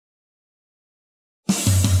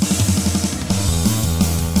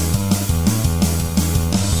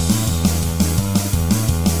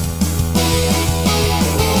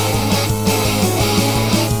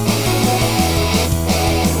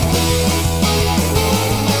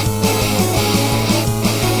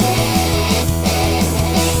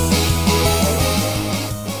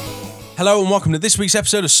Hello and welcome to this week's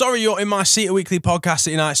episode of Sorry You're in My Seat, a weekly podcast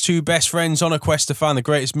that unites two best friends on a quest to find the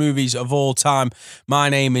greatest movies of all time. My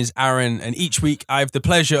name is Aaron, and each week I have the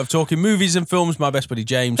pleasure of talking movies and films with my best buddy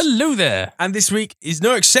James. Hello there. And this week is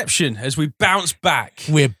no exception as we bounce back.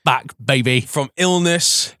 We're back, baby. From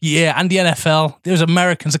illness. Yeah, and the NFL. There's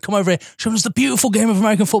Americans that come over here showing us the beautiful game of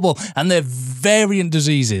American football and their variant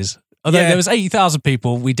diseases. Although there was 80,000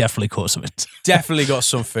 people, we definitely caught something. Definitely got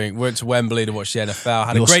something. Went to Wembley to watch the NFL.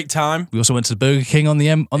 Had a great time. We also went to the Burger King on the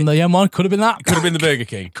M1. Could have been that. Could have been the Burger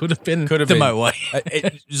King. Could have been the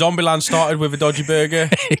motorway. Zombieland started with a dodgy burger.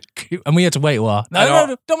 And we had to wait a while.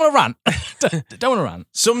 No, don't want to rant. Don't want to rant.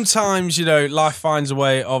 Sometimes, life finds a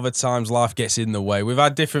way. Other times, life gets in the way. We've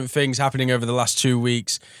had different things happening over the last 2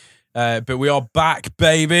 weeks. But we are back,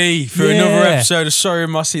 baby, for another episode of Sorry in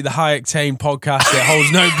My Seat, the high-octane podcast that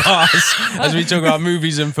holds no bars as we talk about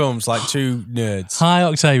movies and films like two nerds. High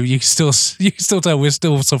octane, you can still tell we're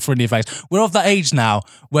still suffering the effects. We're of that age now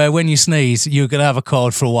where when you sneeze, you're going to have a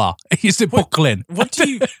cold for a while. You still buckle in. What do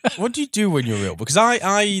you do when you're ill? Because I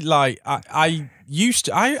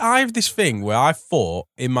have this thing where I thought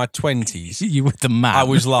in my 20s. You were the man. I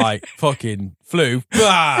was like, fucking flu.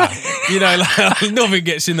 Nothing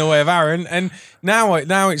gets in the way of Aaron. And now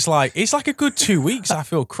it's like a good 2 weeks. I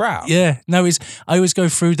feel crap. Yeah. No, I always go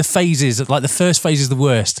through the phases. Like the first phase is the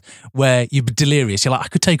worst, where you're delirious. You're like, I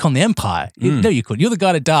could take on the Empire. No, you couldn't. You're the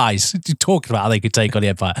guy that dies. You're talking about how they could take on the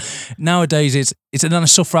Empire. Nowadays, it's then I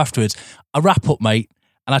suffer afterwards. I wrap up, mate,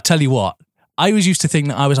 and I tell you what, I always used to think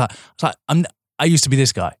that I used to be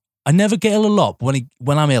this guy. I never get ill a lot, but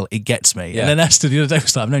when I'm ill, it gets me. Yeah. And then Esther the other day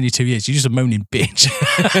was like, I've known you 2 years. You're just a moaning bitch.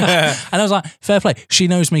 And I was like, fair play. She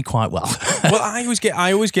knows me quite well. Well, I always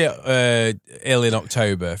get ill in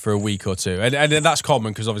October for a week or two, and that's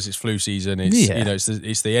common because obviously it's flu season.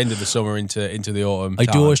 It's the end of the summer into the autumn. I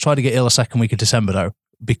do always try to get ill a second week of December though,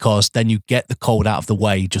 because then you get the cold out of the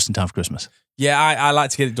way just in time for Christmas. Yeah, I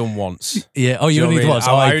like to get it done once. Yeah. Oh, you only need once.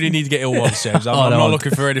 I only need to get ill once, James. I'm not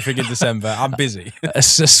looking for anything in December. I'm busy.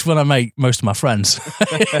 It's just when I make most of my friends.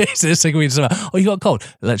 It's the second week of December. Oh, you got a cold?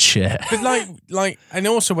 Let's share. But and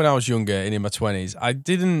also when I was younger and in my 20s, I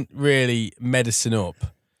didn't really medicine up.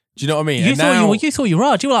 Do you know what I mean? You thought you were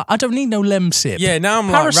right. You were like, I don't need no Lemsip. Yeah, now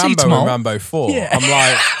I'm like Rambo in Rambo 4. Yeah.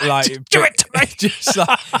 I'm like do it to me. Just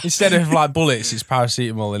instead of like bullets, it's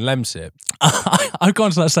paracetamol and Lemsip. I've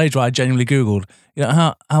gone to that stage where I genuinely Googled,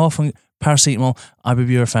 how often paracetamol,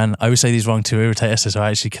 ibuprofen. I always say these wrong to irritate us, so I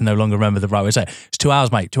actually can no longer remember the right way to say it. It's 2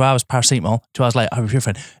 hours, mate. 2 hours paracetamol, 2 hours later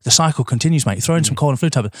ibuprofen. The cycle continues, mate. Throw in some cold and flu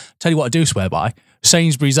tablets. Tell you what I do swear by.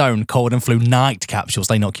 Sainsbury's own cold and flu night capsules.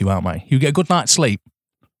 They knock you out, mate. You get a good night's sleep.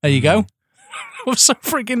 There you go. I'm so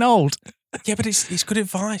freaking old. Yeah, but it's good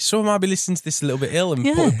advice. Someone might be listening to this a little bit ill and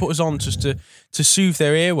put us on just to soothe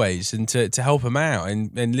their airways and to help them out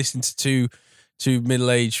and listen to middle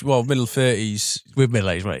 30s. We're middle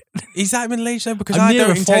age, right? Is that middle age though? Because I'm I nearer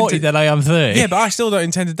don't intend 40 than I am 30. Yeah, but I still don't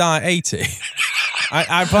intend to die at 80.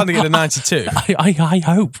 I plan to get to 92. I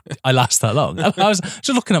hope I last that long. I was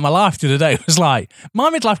just looking at my life the other day. It was like, my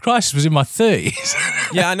midlife crisis was in my 30s.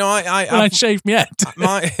 Yeah, I know. I shaved my head.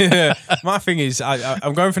 My thing is,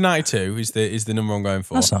 I'm going for 92 is the number I'm going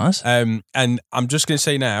for. That's nice. And I'm just going to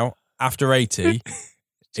say now, after 80...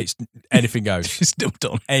 It's anything goes. It's still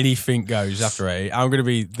done. Anything goes after 80. I'm going to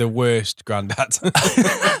be the worst granddad.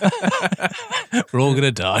 We're all going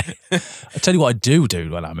to die. I tell you what I do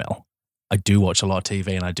when I'm ill. I do watch a lot of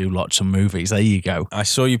TV and I do watch some movies. There you go. I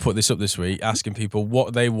saw you put this up this week, asking people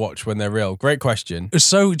what they watch when they're ill. Great question.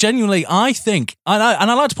 So genuinely, I think, and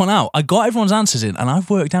I like to point out, I got everyone's answers in and I've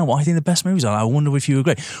worked out what I think the best movies are. I wonder if you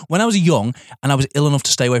agree. When I was young and I was ill enough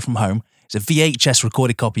to stay away from home, it's a VHS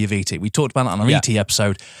recorded copy of E.T. We talked about it on our E.T.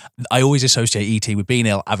 episode. I always associate E.T. with being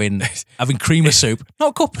ill, having cream soup.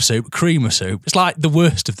 Not cup of soup, cream of soup. It's like the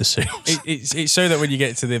worst of the soups. It's so that when you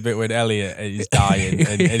get to the bit when Elliot is dying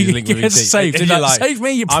and he's linked with E.T. Saved. You're like, save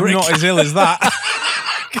me, you prick. I'm not as ill as that.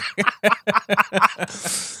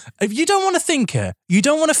 If you don't want to think it, you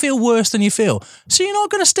don't want to feel worse than you feel. So you're not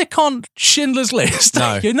going to stick on Schindler's List.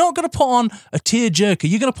 No. You're not going to put on a tearjerker.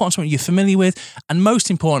 You're going to put on something you're familiar with. And most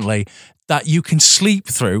importantly, that you can sleep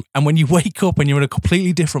through. And when you wake up and you're in a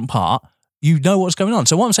completely different part, you know what's going on.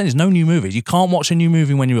 So what I'm saying is no new movies. You can't watch a new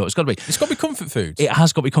movie when you're ill. It's got to be comfort food. It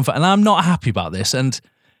has got to be comfort. And I'm not happy about this. And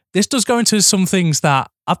this does go into some things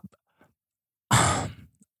that I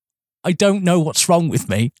don't know what's wrong with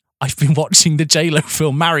me. I've been watching the J-Lo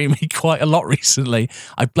film Marry Me quite a lot recently.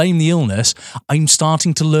 I blame the illness. I'm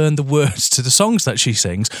starting to learn the words to the songs that she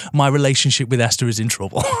sings. My relationship with Esther is in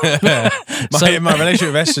trouble. my relationship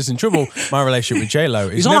with Esther's in trouble. My relationship with J-Lo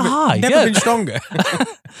is never been stronger.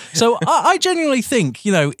 So I genuinely think,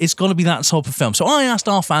 it's got to be that type of film. So I asked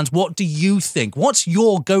our fans, what do you think? What's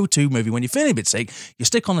your go-to movie when you're feeling a bit sick? You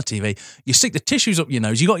stick on the TV, you stick the tissues up your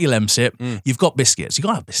nose, you got your Lemsip, you've got biscuits. You got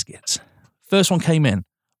to have biscuits. First one came in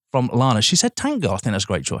from Lana. She said Tango. I think that's a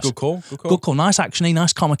great choice. Good call. Nice action-y,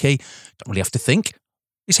 nice comic-y. Don't really have to think.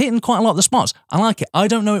 It's hitting quite a lot of the spots. I like it. I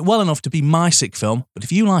don't know it well enough to be my sick film, but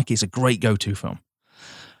if you like it, it's a great go-to film.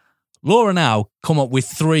 Laura now come up with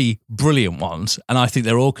 3 brilliant ones, and I think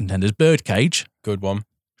they're all contenders. Birdcage. Good one.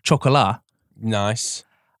 Chocolat. Nice.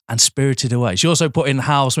 And Spirited Away. She also put in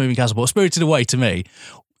Howl's Moving Castle, but Spirited Away, to me,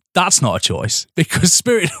 that's not a choice, because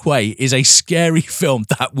Spirited Away is a scary film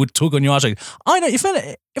that would tug on your heartstrings. I know,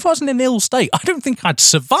 if I was in an ill state, I don't think I'd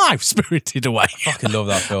survive Spirited Away. I fucking love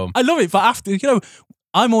that film. I love it, but after,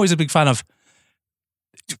 I'm always a big fan of,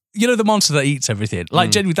 the monster that eats everything.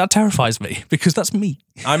 Like, genuinely, that terrifies me, because that's me.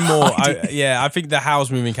 I'm more, I think the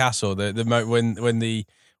Howl's Moving Castle, when the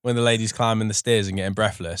ladies climbing the stairs and getting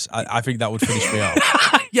breathless, I think that would finish me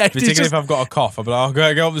off. Yeah, particularly if I've got a cough, I'll be like,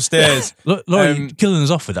 I'll go up the stairs. Look, Laura, you're killing us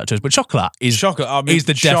off with that choice, but Chocolat is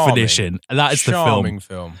the definition. That is the charming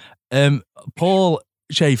film. Paul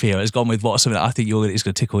Schaefer here has gone with something that I think is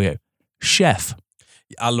going to tickle you. Chef.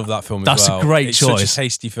 I love that film That's as well. That's a great choice. Such a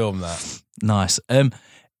tasty film, that. Nice.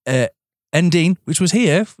 Endine, which was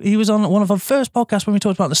here, he was on one of our first podcasts when we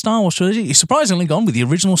talked about the Star Wars trilogy. He's surprisingly gone with the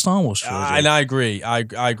original Star Wars trilogy. And I agree. I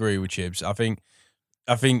agree with Chibs. I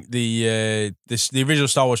think the original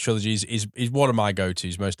Star Wars trilogy is one of my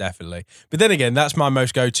go-tos, most definitely. But then again, that's my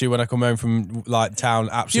most go-to when I come home from town.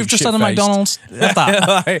 Absolutely, you've just had a McDonald's. Have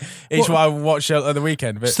that. It's what I watch at the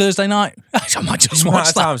weekend. But it's Thursday night. I might just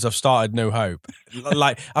watch that. Times I've started No Hope.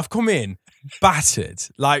 I've come in battered,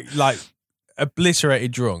 like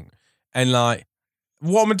obliterated, drunk, and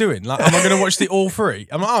what am I doing? Am I going to watch all 3?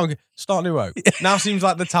 I'm like, start New Hope. Now seems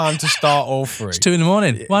like the time to start all 3. It's 2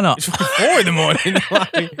 a.m. Why not? It's 4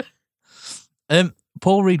 a.m.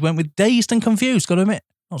 Paul Reed went with Dazed and Confused. Got to admit,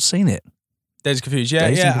 not seen it. Dazed and Confused.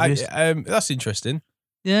 Yeah. That's interesting.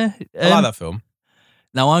 Yeah. I like that film.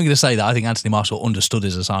 Now, I'm going to say that I think Anthony Marshall understood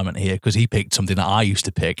his assignment here, because he picked something that I used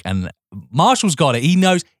to pick, and Marshall's got it. He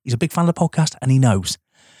knows. He's a big fan of the podcast, and he knows.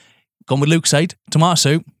 Gone with Luke Sade, Tomato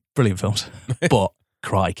Soup. Brilliant films. But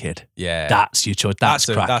Cry Kid. Yeah. That's your choice. That's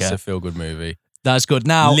cracker. That's a feel-good movie. That's good.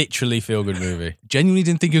 Now, literally feel-good movie. Genuinely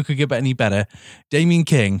didn't think it could get any better. Damien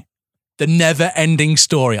King, The Never-Ending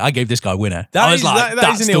Story. I gave this guy a winner. I was like,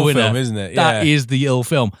 that's the winner. Film, isn't it? That is the ill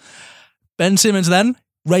film. Ben Simmons then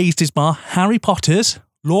raised his bar. Harry Potter's,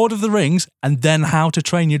 Lord of the Rings, and then How to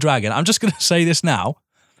Train Your Dragon. I'm just going to say this now.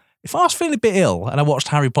 If I was feeling a bit ill and I watched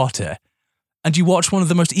Harry Potter, and you watch one of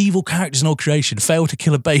the most evil characters in all creation fail to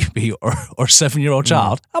kill a baby or a 7-year-old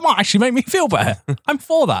child, that might actually make me feel better. I'm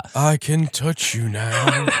for that. I can touch you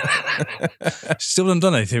now. Still haven't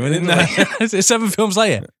done anything with it. No. 7 films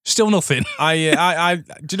later, still nothing. Do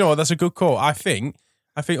you know what? That's a good call. I think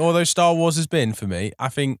although Star Wars has been for me, I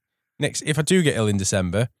think if I do get ill in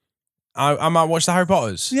December, I might watch the Harry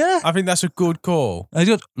Potters. Yeah, I think that's a good call.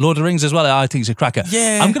 Lord of the Rings as well. I think it's a cracker.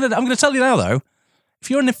 Yeah, I'm gonna tell you now though. If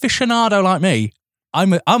you're an aficionado like me,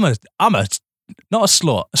 I'm a not a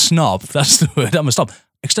slut, a snob. That's the word. I'm a snob.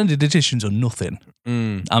 Extended editions are nothing.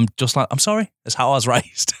 I'm just like, I'm sorry. That's how I was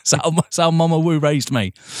raised. That's how Mama Woo raised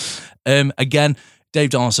me. Again, Dave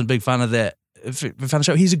Donaldson, big fan of the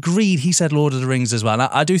show. He's agreed. He said Lord of the Rings as well. And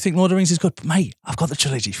I do think Lord of the Rings is good. But mate, I've got the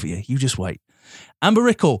trilogy for you. You just wait. Amber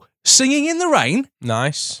Rickle, Singing in the Rain.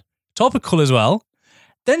 Nice. Topical as well.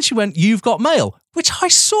 Then she went, You've Got Mail, which I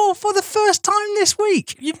saw for the first time this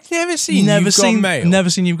week. You've never seen You've Got Mail?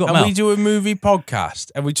 Never seen You've Got Mail. And we do a movie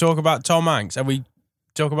podcast, and we talk about Tom Hanks, and we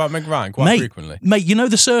talk about Meg Ryan quite frequently. Mate,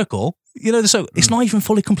 The Circle? It's not even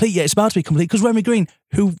fully complete yet. It's about to be complete, because Remy Green,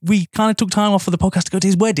 who we kind of took time off for the podcast to go to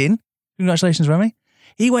his wedding. Congratulations, Remy.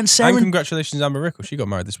 He went And congratulations, Amber Rickle. She got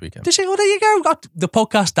married this weekend. Did she? Well, there you go. The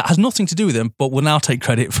podcast that has nothing to do with them, but will now take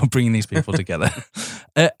credit for bringing these people together.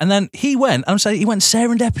 And then he went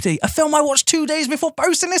Serendipity, a film I watched 2 days before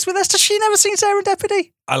posting this with Esther. She never seen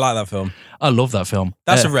Serendipity. I like that film. I love that film.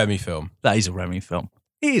 That's a Remy film. That is a Remy film.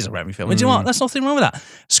 It is a Remy film. And do you know what? There's nothing wrong with that.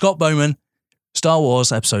 Scott Bowman, Star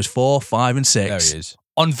Wars episodes 4, 5, and 6. There he is.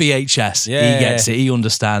 On VHS. Yeah. He gets it. He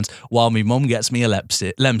understands. While my mum gets me a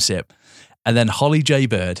Lemsip. And then Holly J.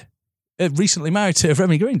 Bird, recently married to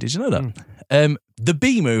Remy Green. Did you know that? The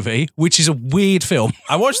Bee Movie, which is a weird film.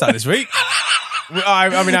 I watched that this week. I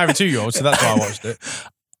mean, I have a 2-year-old, so that's why I watched it.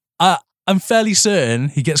 I'm fairly certain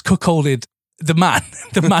he gets cuckolded. The man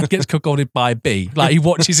gets cuckolded by B. Like, he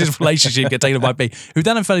watches his relationship get taken by B, who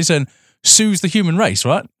then I'm fairly certain sues the human race,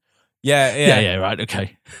 right? Yeah, right,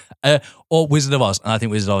 okay. Or Wizard of Oz, and I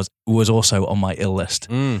think Wizard of Oz was also on my ill list.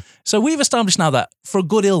 So we've established now that for a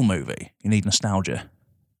good ill movie, you need nostalgia.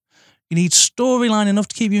 You need storyline enough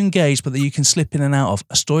to keep you engaged, but that you can slip in and out of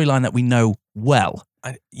a storyline that we know well.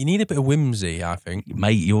 You need a bit of whimsy, I think.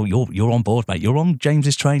 Mate, you're on board, mate. You're on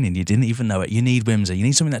James's training. You didn't even know it. You need whimsy. You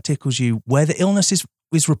need something that tickles you where the illness is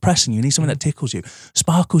repressing you. You need something that tickles you,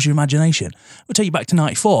 sparkles your imagination. We'll take you back to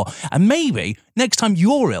 94. And maybe next time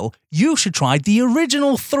you're ill, you should try the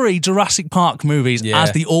original 3 Jurassic Park movies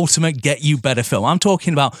as the ultimate get you better film. I'm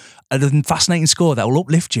talking about a fascinating score that will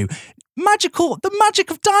uplift you. The magic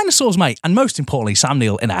of dinosaurs, mate. And most importantly, Sam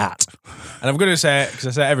Neill in a hat. And I'm going to say it, because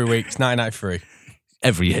I say it every week, it's 1993.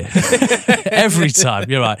 Every year. Every time.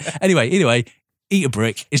 You're right. Anyway, Eat a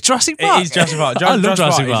Brick. It's Jurassic Park. It is Jurassic Park. I love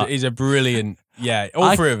Jurassic Park. Is a brilliant,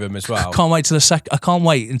 all 3 of them as well. I can't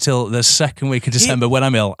wait until the second week of December when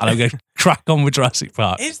I'm ill and I'm going to crack on with Jurassic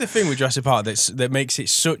Park. Here's the thing with Jurassic Park that makes it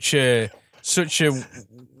such a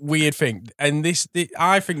weird thing. And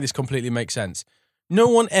I think this completely makes sense. No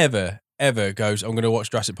one ever goes, I'm going to watch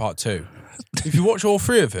Jurassic Park 2. If you watch all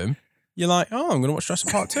 3 of them, you're like, oh, I'm going to watch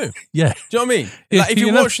Jurassic Park 2. Yeah. Do you know what I mean? Like, if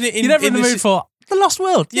you're watching it you're never in the mood for The Lost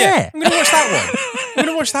World. Yeah. I'm going to watch that one. I'm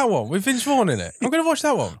going to watch that one with Vince Vaughn in it. I'm going to watch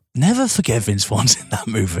that one. Never forget Vince Vaughn's in that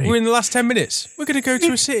movie. We're in the last 10 minutes. We're going to go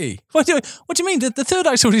to a city. What do you mean? The third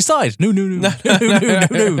act's already started. No. There's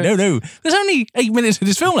only 8 minutes of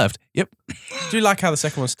this film left. Yep. Do you like how the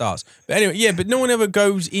second one starts? But anyway, but no one ever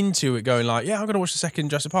goes into it going like, I'm going to watch the second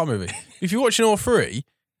Jurassic Park movie. If you're watching all 3,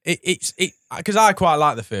 it's because I quite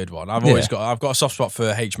like the third one. I've got a soft spot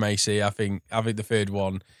for H. Macy. I think the third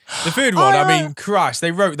one. I mean, Christ,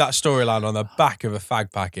 they wrote that storyline on the back of a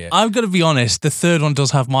fag packet. I'm going to be honest. The third one does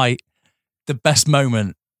have the best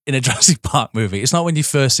moment in a Jurassic Park movie. It's not when you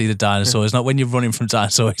first see the dinosaur. It's not when you're running from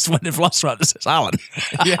dinosaurs. It's when the Velociraptor says, Alan.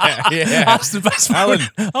 Yeah. That's the best moment.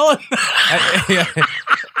 Alan.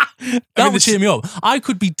 That would cheer me up. I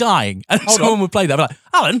could be dying and someone would play that. I'd be like,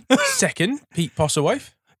 Alan. Second, Pete Postlethwaite.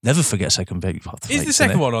 Never forget second Pete Postlethwaite. Is the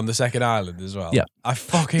second one on the second island as well? Yeah. I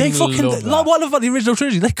fucking love that. Like, what about the original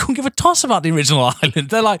trilogy? They couldn't give a toss about the original island.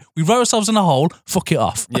 They're like, we wrote ourselves in a hole, fuck it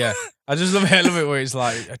off. Yeah. I just love it where it's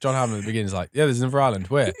like, John Hammond at the beginning is like, there's another island.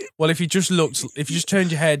 Where? Well, if you just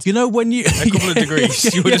turned your head when you a couple of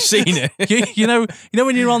degrees, you would have seen it. you know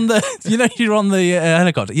when you're on the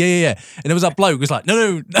helicopter. Yeah. And there was that bloke who was like,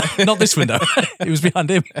 no, not this window. It was behind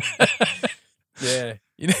him. Yeah.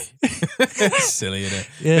 It's silly, isn't it?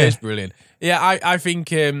 Yeah. It's brilliant. Yeah, I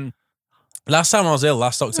think last time I was ill,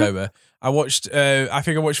 last October, I watched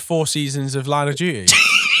 4 seasons of Line of Duty.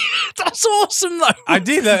 That's awesome, though. I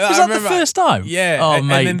did that. Was that the first time? Yeah. Oh,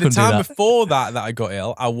 mate, and then the time before that I got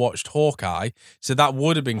ill, I watched Hawkeye. So that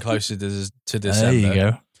would have been closer to December. There you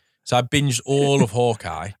go. So I binged all of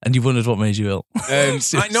Hawkeye. And you wondered what made you ill.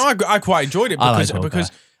 I quite enjoyed it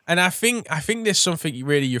because and I think there's something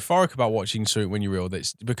really euphoric about watching something when you're ill.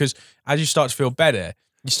 That's because as you start to feel better,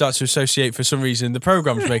 you start to associate for some reason the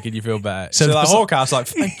program's making you feel better. So like Hawkeye's like,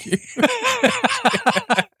 thank you.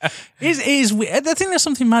 It is weird. I think there's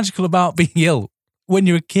something magical about being ill when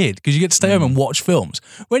you're a kid because you get to stay home and watch films.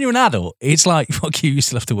 When you're an adult, it's like, fuck you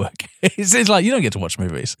still have to work. It's like you don't get to watch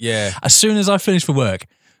movies. Yeah. As soon as I finish for work,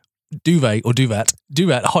 duvet,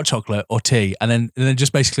 hot chocolate or tea, and then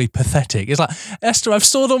just basically pathetic. It's like, Esther, I've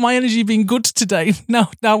stored all my energy being good today. Now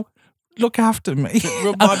look after me.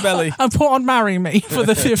 Rub my belly. And put on Marry Me for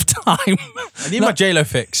the 5th time. I need my J-Lo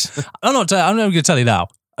fix. I'm not going to tell you now.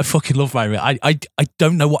 I fucking love Marry Me. I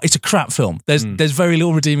don't know what. It's a crap film. There's very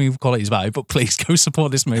little redeeming qualities about it, but please go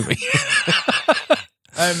support this movie.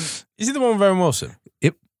 Is it the one with Owen Wilson?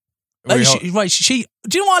 Yep. Do you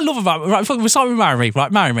know what I love about it? Right, we're starting with Marry Me.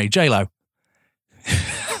 Right, Marry Me, J-Lo.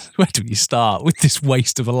 Where do you start with this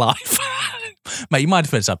waste of a life? Mate, you might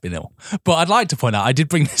have I've been ill. But I'd like to point out, I did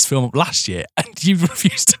bring this film up last year and you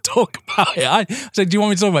refused to talk about it. I said, do you want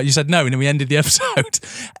me to talk about it? You said no, and then we ended the episode.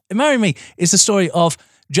 Marry Me is the story of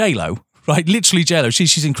J-Lo, right? Literally J-Lo.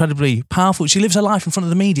 She's incredibly powerful. She lives her life in front of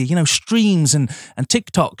the media, streams and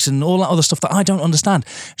TikToks and all that other stuff that I don't understand.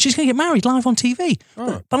 She's going to get married live on TV.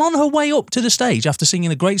 Oh. But on her way up to the stage after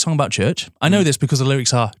singing a great song about church, I know this because the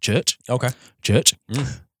lyrics are church. Okay. Church.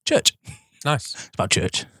 Church. Nice. It's about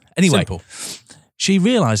church. Anyway, simple. She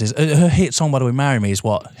realises her hit song, by the way, Marry Me, is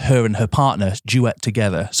what her and her partner duet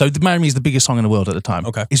together. So Marry Me is the biggest song in the world at the time.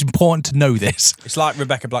 Okay. It's important to know this. It's like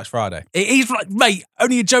Rebecca Black's Friday. It is like, mate,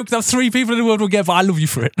 only a joke that 3 people in the world will get, but I love you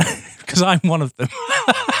for it because I'm one of them.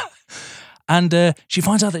 And she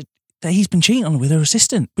finds out that he's been cheating on her with her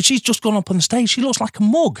assistant. But she's just gone up on the stage. She looks like a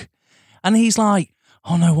mug. And he's like,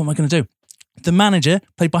 oh no, what am I going to do? The manager,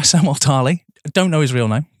 played by Samuel Tarly, don't know his real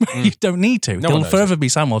name. You don't need to. He'll forever be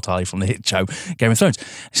Samuel Tarly from the hit show Game of Thrones.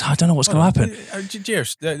 He's like, I don't know what's going to happen.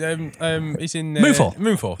 He's in Moonfall.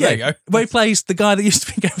 Moonfall. Yeah, there you go. Where he plays the guy that used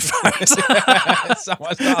to be in Game of Thrones.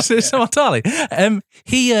 Samuel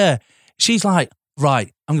Tarly. She's like,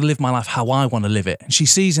 right, I'm going to live my life how I want to live it. And she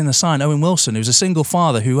sees in the sign Owen Wilson, who's a single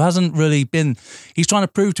father who hasn't really been, he's trying to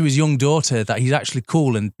prove to his young daughter that he's actually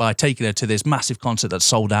cool, and by taking her to this massive concert that's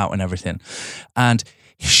sold out and everything. And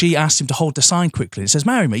she asked him to hold the sign quickly. It says,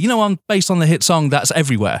 marry me. You know, based on the hit song That's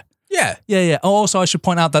Everywhere. Yeah. Yeah. Also, I should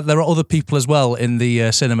point out that there are other people as well in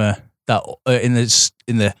the cinema that in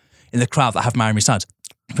the crowd that have marry me signs.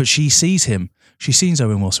 But she sees him. She sees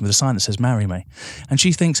Owen Wilson with a sign that says, marry me. And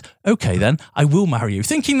she thinks, okay, then, I will marry you.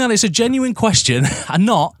 Thinking that it's a genuine question and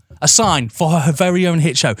not a sign for her very own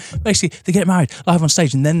hit show. Basically, they get married live on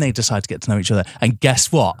stage and then they decide to get to know each other. And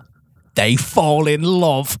guess what? They fall in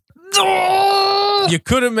love. You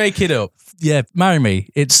couldn't make it up. Yeah, marry me.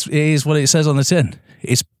 It is what it says on the tin.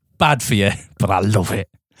 It's bad for you, but I love it.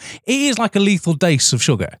 It is like a lethal dose of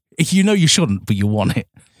sugar. You know you shouldn't, but you want it.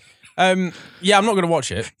 Yeah, I'm not going to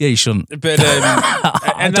watch it. Yeah, you shouldn't. But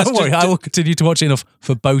and don't worry, I will continue to watch it enough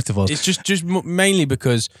for both of us. It's just mainly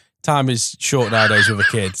because time is short nowadays with a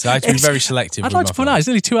kid, so I have to be very selective. I'd like to point out it's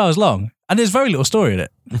nearly 2 hours long, and there's very little story in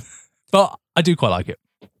it. But I do quite like it.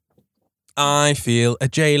 I feel a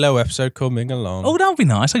J-Lo episode coming along. Oh, that would be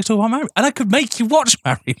nice. I could talk about Marry Me. And I could make you watch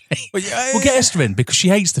Marry Me. We'll get Esther in because she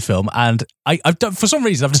hates the film. And I've done, for some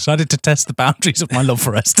reason, I've decided to test the boundaries of my love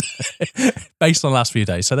for Esther based on the last few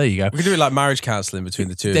days. So there you go. We could do it like marriage counselling between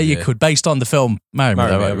the two. There you could, based on the film Marry Me.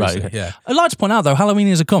 Right. Yeah. I'd like to point out, though, Halloween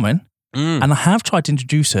is coming. And I have tried to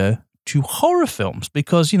introduce her to horror films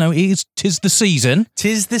because, you know, tis the season.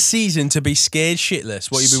 Tis the season to be scared shitless.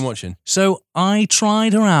 What have you been watching? So I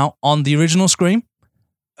tried her out on the original Scream.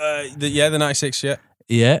 The 96, yeah.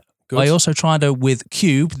 Yeah. Good. I also tried her with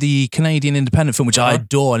Cube, the Canadian independent film, which I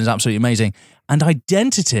adore and is absolutely amazing. And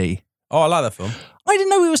Identity. Oh, I like that film. I didn't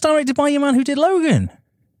know it was directed by your man who did Logan.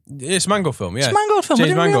 It's a Mangold film, yeah. It's a Mangold film.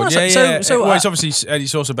 James Mangold. Yeah. So, it's obviously, and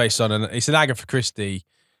it's also based on, it's an Agatha Christie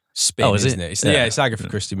spin, isn't it? It's an Agatha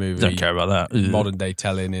Christie movie. Don't care about that. Modern day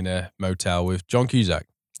telling in a motel with John Cusack.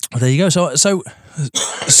 Well, there you go. So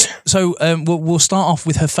we'll start off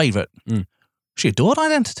with her favourite. She adored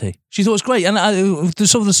Identity. She thought it was great. And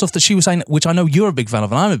some of the stuff that she was saying, which I know you're a big fan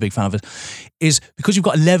of and I'm a big fan of, is because you've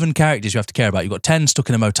got 11 characters you have to care about. You've got 10 stuck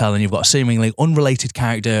in a motel and you've got a seemingly unrelated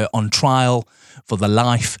character on trial for their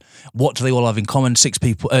life. What do they all have in common? 10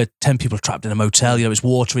 people are trapped in a motel. You know, it's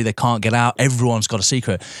watery. They can't get out. Everyone's got a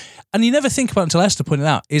secret. And you never think about it until Esther pointed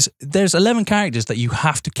out, is there's 11 characters that you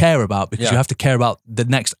have to care about because you have to care about the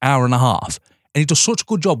next hour and a half. And he does such a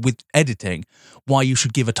good job with editing why you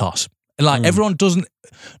should give a toss. And like not everyone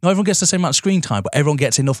gets the same amount of screen time, but everyone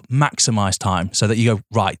gets enough maximized time so that you go,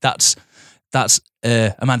 right, that's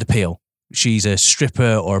Amanda Peele. She's a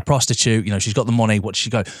stripper or a prostitute. You know, she's got the money. What does she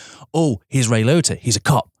go? Oh, here's Ray Liotta. He's a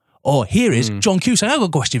cop. Oh, here is John Cusack. I've got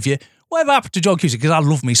a question for you. Whatever happened to John Cusack? Because I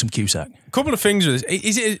love me some Cusack. A couple of things with this.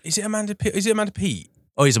 Is it Amanda Peele? Is it Amanda Peete?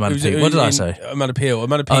 Oh, he's Amanda Peete. What did I say? Amanda Peele.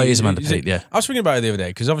 Amanda Peete. Oh, he's Amanda Peete, yeah. I was thinking about it the other day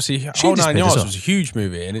because obviously Whole Nine Yards was a huge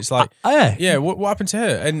movie and it's like, yeah, what happened to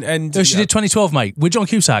her? And she did 2012, mate, with John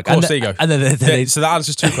Cusack. Of course, there you go. And then so that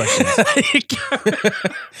answers two questions.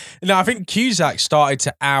 No, I think Cusack started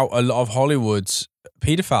to out a lot of Hollywood's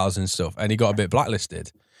paedophiles and stuff and he got a bit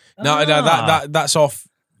blacklisted. No, that's off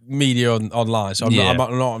media online, so I'm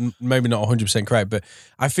not maybe not 100% correct, but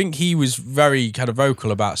I think he was very kind of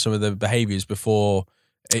vocal about some of the behaviours before.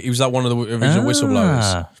 He was like one of the original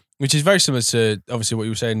whistleblowers, which is very similar to obviously what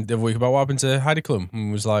you were saying the other week about what happened to Heidi Klum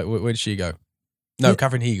and was like, where did she go? No,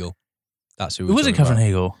 Katherine Heigl. That's who. Was it Katherine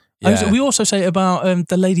Heigl? Yeah. We also say about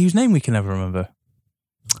the lady whose name we can never remember.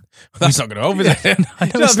 That's not going to open it. I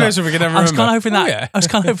was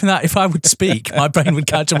kind of hoping that if I would speak, my brain would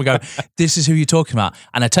catch up and go, "This is who you're talking about."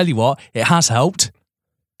 And I tell you what, it has helped.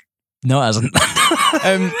 No, it hasn't.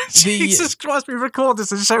 Jesus Christ, we record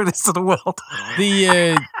this and show this to the world.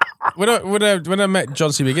 When I met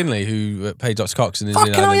John C. McGinley, who played Dr. Cox and is in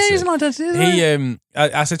Identity,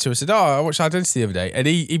 I said to him, I said, I watched Identity the other day, and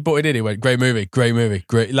he butted in. He went, great movie,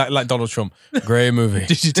 like Donald Trump, great movie.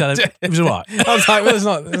 Did you tell him it was alright? I was like, well, it's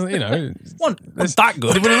not, you know, it's that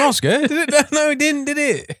good. Did it win an Oscar? Did it? No, it didn't. Did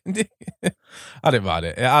it? I didn't mind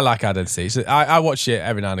it. I like Identity. So I watch it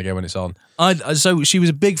every now and again when it's on. So she was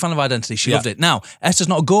a big fan of Identity. She loved it. Now, Esther's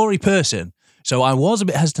not a gory person, so I was a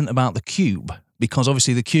bit hesitant about The Cube because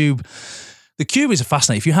obviously The Cube The Cube is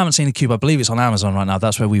fascinating. If you haven't seen The Cube, I believe it's on Amazon right now.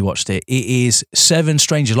 That's where we watched it. It is 7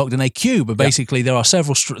 strangers locked in a cube. But basically, there are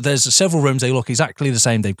there's several rooms. They look exactly the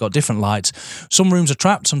same. They've got different lights. Some rooms are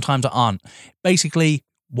trapped. Sometimes aren't. Basically,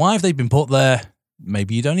 why have they been put there?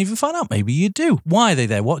 Maybe you don't even find out. Maybe you do. Why are they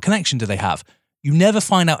there? What connection do they have? You never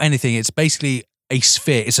find out anything. It's basically a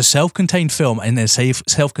sphere. It's a self-contained film and a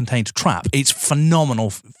self-contained trap. It's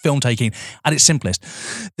phenomenal film taking at its simplest.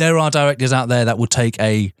 There are directors out there that will take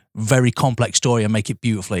a very complex story and make it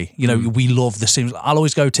beautifully. You know, we love the scenes. I'll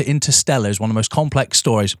always go to Interstellar as one of the most complex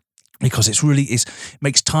stories because it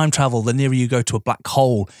makes time travel the nearer you go to a black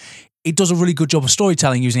hole. It does a really good job of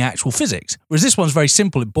storytelling using actual physics. Whereas this one's very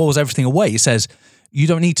simple. It boils everything away. It says, you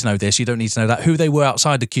don't need to know this. You don't need to know that. Who they were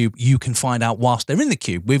outside the cube, you can find out whilst they're in the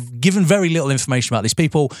cube. We've given very little information about these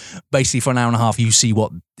people. Basically, for an hour and a half, you see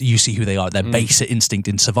who they are, their basic instinct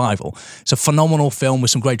in survival. It's a phenomenal film with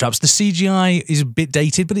some great traps. The CGI is a bit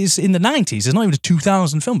dated, but it's in the 90s. It's not even a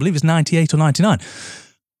 2000 film. I believe it's 98 or 99.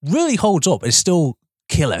 Really holds up. It's still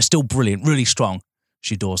killer. It's still brilliant. Really strong.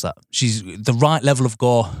 She adores that. She's the right level of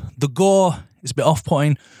gore. The gore is a bit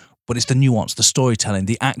off-putting, but it's the nuance, the storytelling,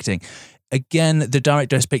 the acting. Again, the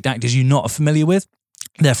director has picked actors you're not familiar with.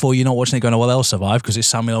 Therefore, you're not watching it going, well, they'll survive because it's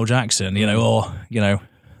Samuel L. Jackson,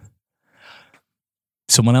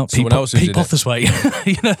 someone else. Pete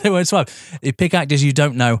Postlethwaite. They won't survive. They pick actors you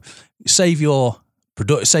don't know. Save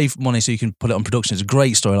money so you can put it on production. It's a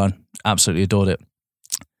great storyline. Absolutely adored it.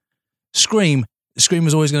 Scream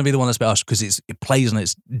was always going to be the one that's better because it plays on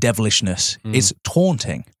its devilishness. It's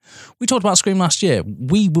taunting. We talked about Scream last year.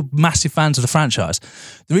 We were massive fans of the franchise.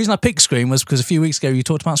 The reason I picked Scream was because a few weeks ago you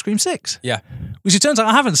talked about Scream 6. Yeah. Which it turns out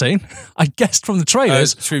I haven't seen. I guessed from the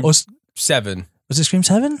trailers. Scream 7. Was it Scream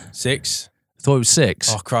 7? 6. I thought it was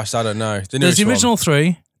 6. Oh, Christ, I don't know. There's the original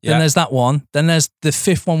 3. Then there's that one. Then there's the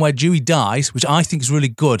 5th one where Dewey dies, which I think is really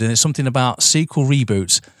good. And it's something about sequel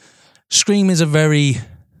reboots. Scream is a very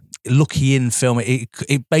lucky in film.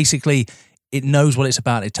 It basically, it knows what it's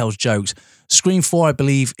about. It tells jokes. Scream 4, I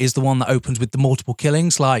believe, is the one that opens with the multiple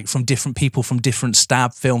killings, like from different people from different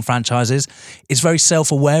Stab film franchises. It's very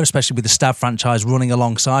self-aware, especially with the Stab franchise running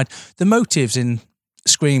alongside. The motives in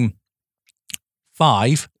Scream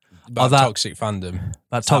 5 about toxic fandom.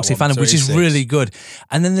 About toxic fandom, which is really good.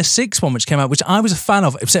 And then the 6th one, which came out, which I was a fan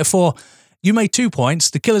of, except for you made 2 points.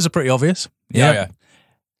 The killers are pretty obvious. Yeah.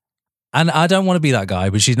 And I don't want to be that guy,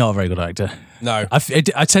 but she's not a very good actor. No. I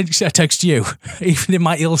text you, even in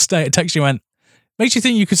my ill state, I text you and went, makes you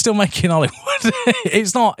think you could still make it in Hollywood.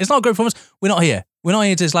 It's not a great performance. We're not here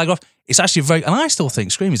to slag off. It's actually and I still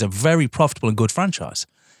think Scream is a very profitable and good franchise.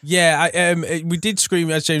 Yeah, we did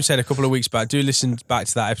Scream, as James said, a couple of weeks back. Do listen back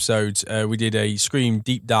to that episode. We did a Scream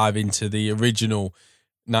deep dive into the original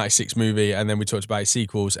 96 movie, and then we talked about its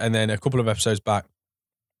sequels. And then a couple of episodes back,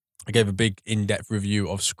 I gave a big in-depth review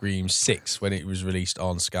of Scream 6 when it was released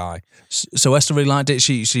on Sky. So Esther really liked it.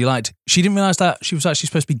 She didn't realise that she was actually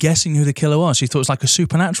supposed to be guessing who the killer was. She thought it was like a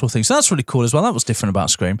supernatural thing. So that's really cool as well. That was different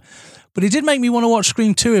about Scream. But it did make me want to watch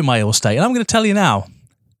Scream 2 in my ill state. And I'm going to tell you now,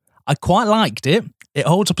 I quite liked it. It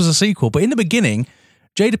holds up as a sequel. But in the beginning,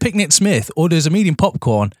 Jada Pinkett Smith orders a medium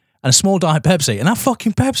popcorn and a small Diet Pepsi. And that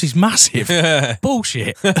fucking Pepsi's massive.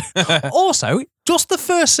 Bullshit. Also, just the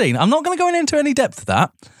first scene. I'm not going to go into any depth of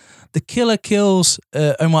that. The killer kills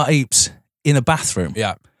Omar Epps in a bathroom.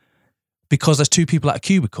 Yeah. Because there's 2 people at a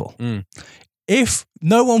cubicle. If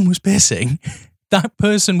no one was pissing, that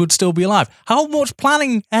person would still be alive. How much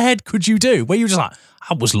planning ahead could you do? Where you were just like,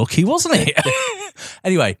 I was lucky, wasn't it?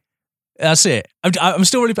 Anyway, that's it. I'm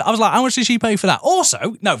still really... I was like, how much did she pay for that?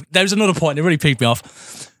 Also, no, there's another point that really peed me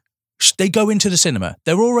off. They go into the cinema.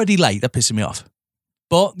 They're already late. They're pissing me off.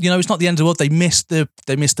 But, it's not the end of the world. They missed the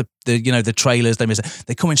the trailers. They miss it.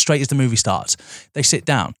 They come in straight as the movie starts. They sit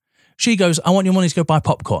down. She goes, I want your money to go buy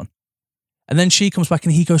popcorn. And then she comes back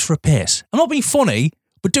and he goes for a piss. I'm not being funny,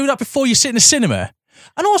 but do that before you sit in the cinema.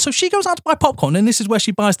 And also, she goes out to buy popcorn, and this is where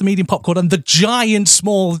she buys the medium popcorn and the giant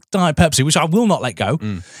small Diet Pepsi, which I will not let go.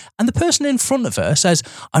 And the person in front of her says,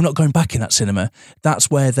 I'm not going back in that cinema.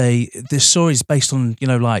 That's where this story is based on,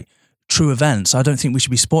 true events. I don't think we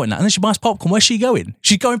should be supporting that. And then she buys popcorn. Where's she going?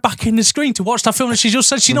 She's going back in the screen to watch that film that she just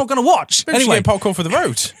said she's not going to watch. Maybe anyway, popcorn for the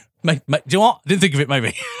road. Mate, do you know what? I didn't think of it,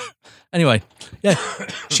 maybe. Anyway, yeah,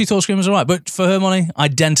 she thought Scream was all right. But for her money,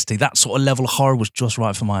 Identity, that sort of level of horror was just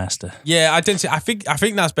right for my Esther. Yeah, Identity. I think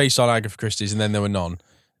that's based on Agatha Christie's, and then there were none.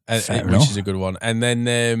 Which is a good one. And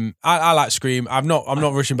then I like Scream. I'm not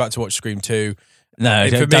rushing back to watch Scream 2. No,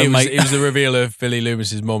 for me, it was the reveal of Billy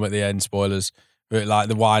Loomis's mum at the end. Spoilers. Like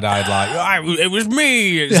the wide-eyed, it was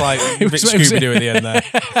me. It's like a bit Scooby-Doo at the end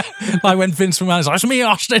there. Like when Vince McMahon's like, it's me,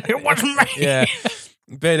 Austin. It wasn't me. Yeah.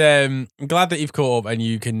 But I'm glad that you've caught up and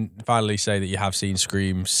you can finally say that you have seen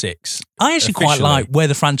Scream 6. I actually quite officially. like where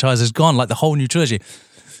the franchise has gone, like the whole new trilogy.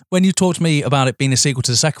 When you talked to me about it being a sequel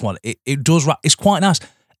to the second one, it does. It's quite nice.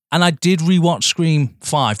 And I did rewatch Scream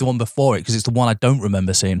 5, the one before it, because it's the one I don't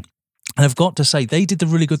remember seeing. And I've got to say, they did the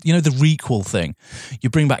really good, the requel thing. You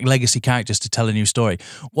bring back legacy characters to tell a new story.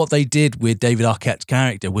 What they did with David Arquette's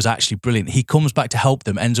character was actually brilliant. He comes back to help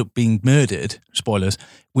them, ends up being murdered, spoilers,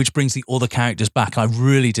 which brings the other characters back. I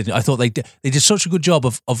really did. I thought they did such a good job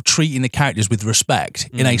of treating the characters with respect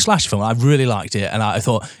in a slasher film. I really liked it. And I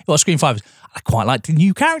thought, Scream 5, I quite liked the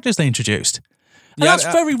new characters they introduced. And that's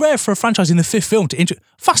very rare for a franchise in the fifth film to introduce.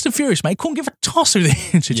 Fast and Furious, mate, couldn't give a toss who they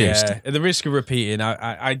introduced. Yeah, at the risk of repeating,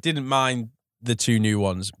 I didn't mind the two new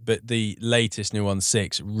ones, but the latest new one,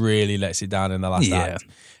 6, really lets it down in the last act.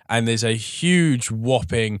 And there's a huge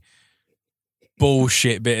whopping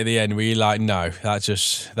bullshit bit at the end where you're like, no, that's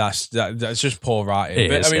just poor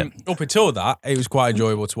writing. I mean, up until that, it was quite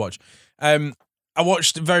enjoyable to watch. I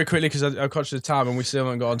watched very quickly because I conscious of time, and we still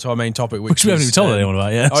haven't got onto our main topic, which we haven't even told anyone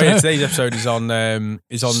about yet. Oh yeah, today's episode is on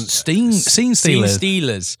Scene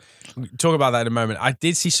Stealers. Talk about that in a moment. I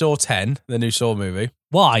did see Saw 10, the new Saw movie.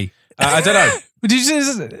 Why? I don't know. Did you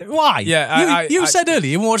say, why? Yeah, you said earlier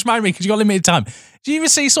you haven't watched Marry Me because you got limited time. Did you even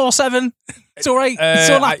see Saw 7? Saw 8?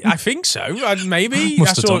 I think so. Maybe.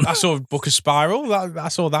 I saw Book of Spiral. I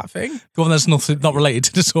saw that thing. The one that's not related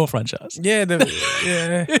to the Saw franchise.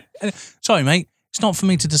 Yeah. Sorry, mate. It's not for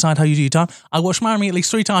me to decide how you do your time. I watched Marry Me at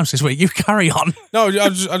least 3 times this week. You carry on. No, I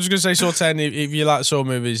was just going to say Saw 10. If you like Saw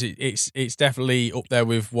movies, it's definitely up there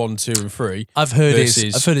with 1, 2, and 3. I've heard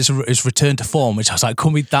it's return to form, which I was like,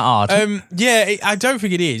 couldn't be that hard. I don't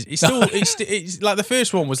think it is. It's still it's like the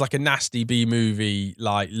first one was like a nasty B movie,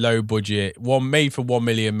 like low budget one made for 1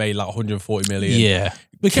 million, made like 140 million. Yeah.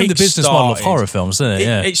 Became the business model of horror films, didn't it?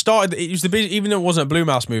 Yeah. It started. It was even though it wasn't a Blue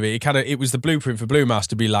Mouse movie. It was the blueprint for Blue Mouse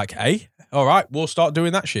to be like, hey, all right, we'll start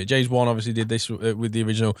doing that shit. James Wan obviously did this with the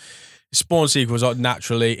original Spawn sequels.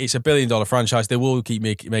 Naturally, it's $1 billion franchise. They will keep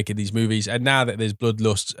making these movies, and now that there's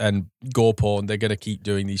bloodlust and gore porn, they're going to keep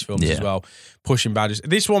doing these films as well, pushing boundaries.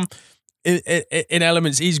 This one, in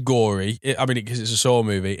elements, is gory. Because it's a Saw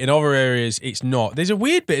movie. In other areas, it's not. There's a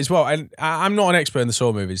weird bit as well, and I'm not an expert in the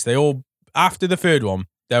Saw movies. They all, after the third one,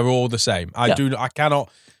 they're all the same. I cannot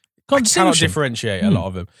differentiate a lot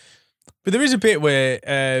of them. But there is a bit where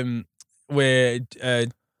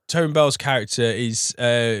Tone Bell's character is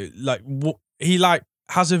he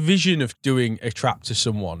has a vision of doing a trap to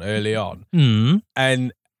someone early on,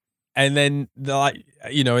 and then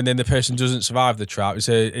and then the person doesn't survive the trap.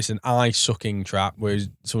 It's an eye sucking trap where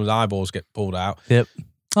someone's eyeballs get pulled out. Yep.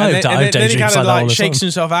 And then he kind of shakes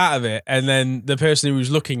himself out of it, and then the person he was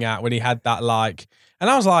looking at when he had that and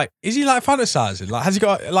I was like, is he like fantasizing? Like, has he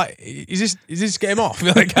got is this get him off?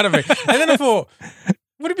 Like, kind of thing. And then I thought,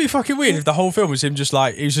 would it be fucking weird if the whole film was him just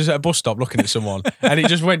like, he was just at a bus stop looking at someone and he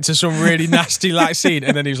just went to some really nasty scene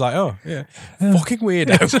and then he was like, oh, yeah. Fucking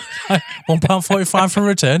weirdo. £1.45 for a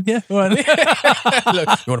return. Yeah. Right. Look,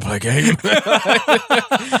 you want to play a game?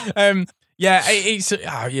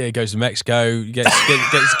 He goes to Mexico,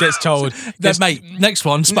 gets told. Mate, next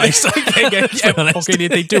one, space.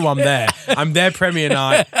 They do. I'm there. I'm there premiere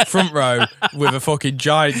night, front row, with a fucking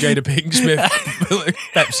giant Jada Pinkett Smith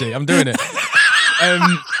Pepsi. I'm doing it.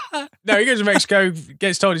 No, he goes to Mexico,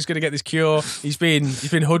 gets told he's going to get this cure. He's been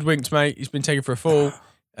hoodwinked, mate. He's been taken for a fool.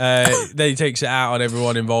 Then he takes it out on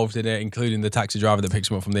everyone involved in it, including the taxi driver that picks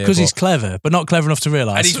him up from the airport. Because he's clever, but not clever enough to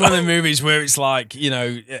realise. And it's one of the movies where it's like,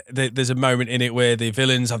 there's a moment in it where the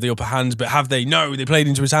villains have the upper hand, but have they? No, they played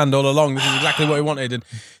into his hand all along. This is exactly what he wanted. And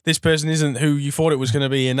this person isn't who you thought it was going to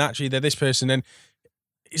be, and actually they're this person. And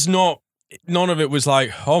it's not, none of it was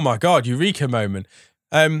like, oh my God, Eureka moment.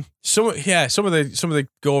 Some of the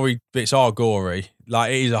gory bits are gory.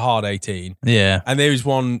 Like, it is a hard 18. Yeah. And there is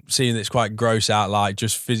one scene that's quite gross out, like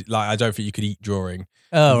I don't think you could eat during.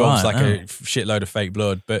 Oh, right. Like a shitload of fake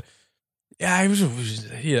blood, but yeah, it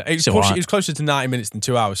was closer to 90 minutes than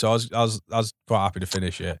 2 hours, so I was quite happy to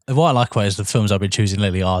finish it. What I like is the films I've been choosing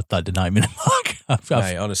lately are like the 90-minute mark.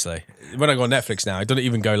 Mate, honestly, when I go on Netflix now, it doesn't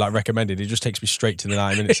even go like recommended. It just takes me straight to the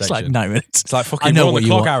 90-minute section. It's like 9 minutes. It's like fucking on the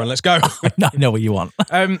clock, Aaron. Let's go. I know what you want.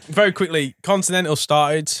 Very quickly, Continental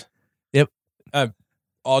started. Yep.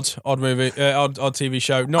 Odd movie, odd TV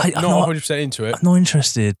show. Not 100% into it. I'm not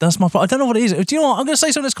interested. That's my problem. I don't know what it is. Do you know what? I'm going to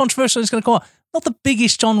say something that's controversial. It's going to come out. Not the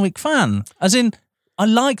biggest John Wick fan. As in, I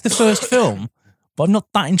like the first film, but I'm not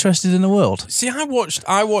that interested in the world. See, I watched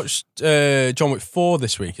John Wick 4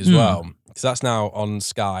 this week as well, because that's now on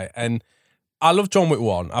Sky, and I love John Wick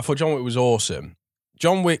 1. I thought John Wick was awesome.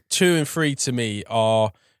 John Wick 2 and 3 to me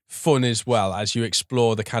are fun as well as you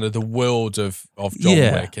explore the kind of the world of John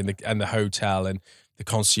Wick and the hotel and the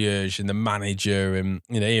concierge and the manager and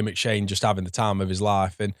Ian McShane just having the time of his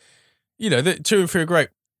life. And the 2 and 3 are great.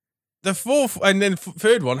 The fourth and then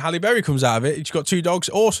third one, Halle Berry comes out of it. She's got 2 dogs,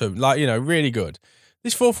 awesome, really good.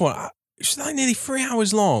 This fourth one, it's like nearly 3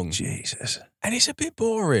 hours long. Jesus, and it's a bit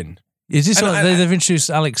boring. Is this they've introduced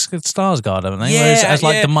Alex Skarsgård, haven't they? Yeah, as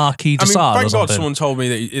like the Marquis de Sade. Thank God someone told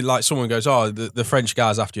me that someone goes, the French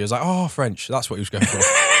guy's after you. I was like, oh, French. That's what he was going for.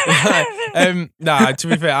 To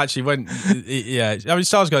be fair, actually,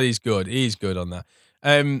 Skarsgård is good. He's good on that.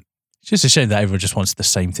 It's just a shame that everyone just wants the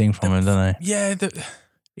same thing from him, don't they? Yeah.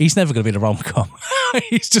 He's never going to be in a rom-com.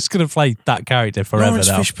 He's just going to play that character forever Lawrence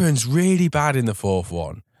now. Fishburne's really bad in the fourth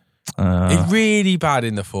one. He's really bad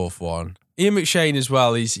in the fourth one. Ian McShane as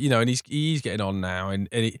well. He's and he's getting on now. And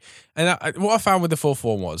what I found with the fourth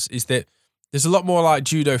one is that there's a lot more like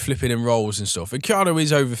judo flipping and rolls and stuff. And Keanu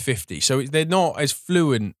is over 50, so they're not as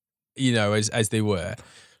fluent, as they were.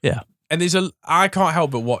 Yeah. And I can't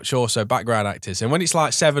help but watch also background actors. And when it's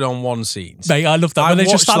like 7-on-1 scenes. Mate, I love that. When they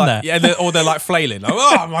just stand there. Yeah, or they're like flailing. Like,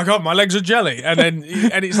 oh my God, my legs are jelly. And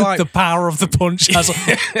it's like. The power of the punch has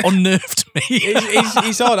unnerved me.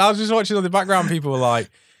 It's odd. I was just watching all the background people like,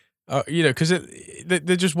 because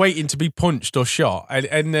they're just waiting to be punched or shot.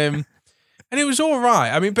 And it was all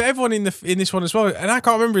right. I mean, but everyone in this one as well. And I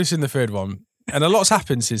can't remember this in the third one. And a lot's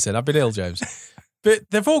happened since then. I've been ill, James.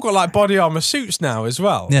 But they've all got like body armor suits now as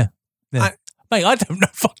well. Yeah. Yeah. Mate, I don't know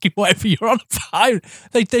fucking whatever you're on about.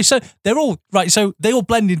 They're all right. So they all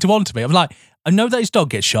blend into one to me. I'm like, I know that his dog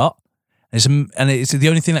gets shot, and it's the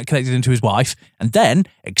only thing that connected him to his wife, and then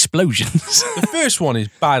explosions. The first one is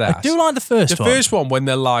badass. I do like the first one. The first one when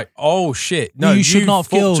they're like, oh shit, no, you should not have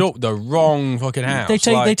killed up the wrong fucking house.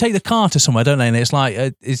 They take the car to somewhere, don't they? And it's like,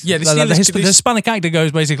 the Hispanic actor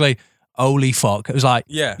goes basically, holy fuck. It was like,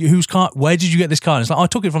 whose car? Where did you get this car? And it's like, I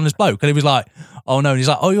took it from this bloke. And he was like, oh no. And he's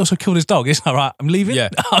like, oh, you also killed his dog. It's like, right, I'm leaving. Yeah.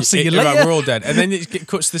 I'll see you later. Right, we're all dead. And then it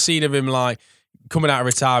cuts the scene of him like coming out of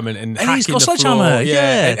retirement and hacking he's got the sledgehammer. floor.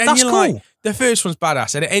 Yeah, and that's you're cool. Like, the first one's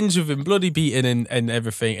badass. And it ends with him bloody beaten and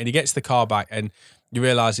everything. And he gets the car back and you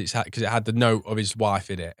realise it's because it had the note of his wife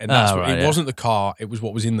in it. And that's wasn't the car, it was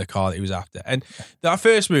what was in the car that he was after. And that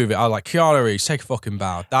first movie, I was like, Keanu Reeves, take a fucking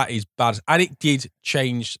bow. That is bad. And it did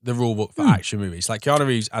change the rule book for action movies. Like Keanu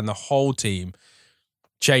Reeves and the whole team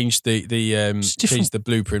changed the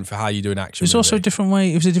blueprint for how you do an action movie. It was a different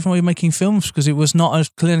way of making films because it was not a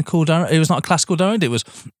clinical, it was not a classical director, it was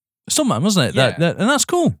someone, wasn't it? Yeah. And that's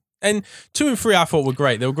cool. And 2 and 3 I thought were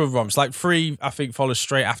great. They were good romps. Like 3, I think, follows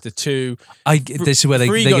straight after 2. This is where they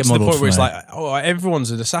got get to the point where it's me. like, oh,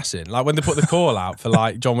 everyone's an assassin. Like when they put the call out for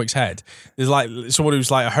like John Wick's head, there's like someone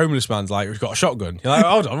who's like a homeless man's like who's got a shotgun. You're like,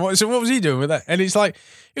 hold on, what was he doing with that? And it's like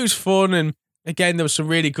it was fun. And again, there was some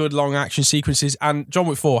really good long action sequences. And John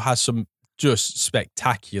Wick 4 has some just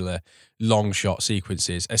spectacular long shot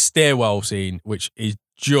sequences. A stairwell scene, which is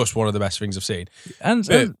just one of the best things I've seen. And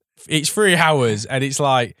it's 3 hours, and it's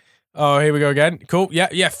like. Oh, here we go again. Cool. Yeah,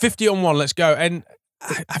 50-on-1. Let's go. And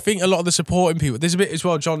I think a lot of the supporting people, there's a bit as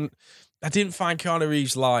well, John, I didn't find Keanu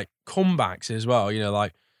Reeves like comebacks as well.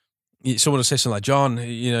 Like someone will say something like, John,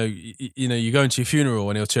 you're going to your funeral,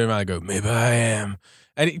 and he'll turn around and go, maybe I am.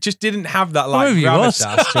 And it just didn't have that like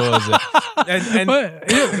gravitas towards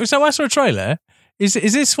it. So I saw a trailer. Is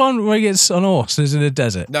this one where he gets on a horse and is in a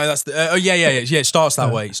desert? No, that's the. Yeah. It starts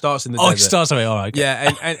that way. It starts in the desert. Oh, it starts that way. All right.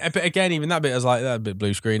 Yeah, and but again, even that bit is like that a bit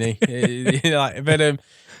blue screeny. But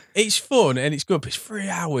it's fun and it's good. But it's 3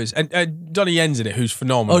 hours, and Donnie Yen's in it, who's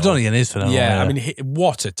phenomenal. Oh, Donnie Yen is phenomenal. Yeah, I mean,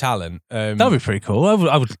 what a talent. That'd be pretty cool.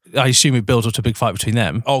 I assume it builds up to a big fight between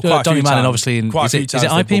them. Oh, quite Donnie a few Man, times. and obviously, is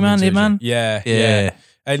it IP Man, Ip Man? Yeah.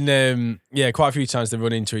 And quite a few times they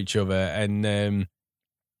run into each other, and.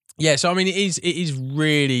 Yeah, so I mean, it is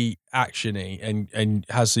really actiony and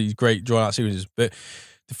has these great drawn out sequences. But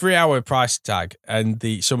the 3 hour price tag and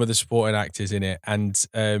some of the supporting actors in it, and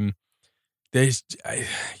there's a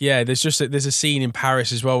scene in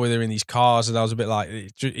Paris as well where they're in these cars, and I was a bit like,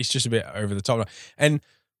 it's just a bit over the top. And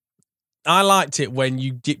I liked it when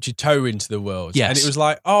you dipped your toe into the world. Yes. And it was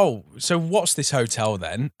like, oh, so what's this hotel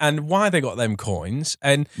then? And why they got them coins?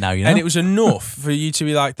 And now you know. And it was enough for you to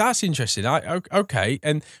be like, that's interesting. Okay.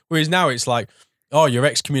 And whereas now it's like, oh, you're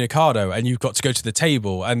excommunicado and you've got to go to the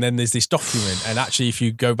table, and then there's this document, and actually if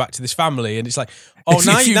you go back to this family, and it's like, oh,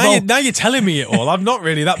 now you're telling me it all. I'm not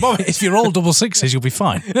really that bothered. If you roll double sixes, you'll be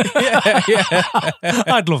fine. yeah.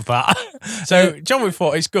 I'd love that. So John Wick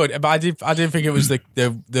 4, it's good, but I didn't think it was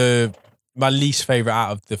the my least favourite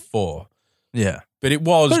out of the 4. Yeah. But it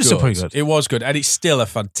was good. Still pretty good. It was good. And it's still a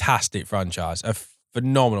fantastic franchise. A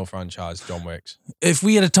Phenomenal franchise, John Wick's. If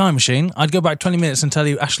we had a time machine, I'd go back 20 minutes and tell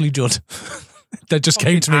you Ashley Judd. That just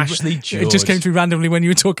came to me. Ashley Judd. It just came to me randomly when you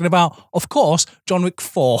were talking about, of course, John Wick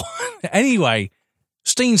 4. Anyway,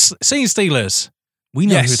 scene stealers. We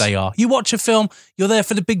know who they are. You watch a film, you're there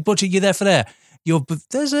for the big budget, you're there for there.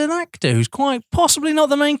 There's an actor who's quite possibly not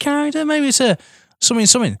the main character. Maybe it's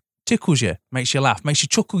something tickles you, makes you laugh, makes you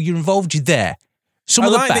chuckle, you're involved, you're there. I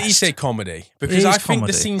like that you say comedy, because I think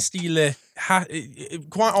the scene stealer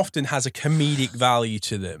quite often has a comedic value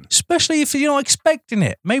to them. Especially if you're not expecting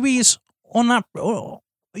it. Maybe it's on that, or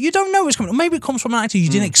you don't know it's coming. Or maybe it comes from an actor, you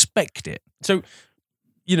didn't expect it. So,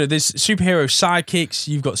 there's superhero sidekicks,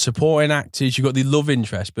 you've got supporting actors, you've got the love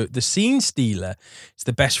interest, but the scene stealer, it's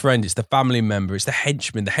the best friend, it's the family member, it's the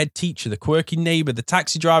henchman, the head teacher, the quirky neighbor, the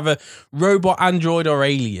taxi driver, robot, android, or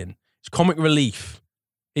alien. It's comic relief.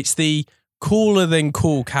 It's the cooler than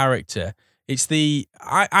cool character. It's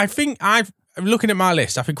I think looking at my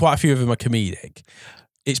list, I think quite a few of them are comedic.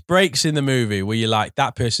 It's breaks in the movie where you're like,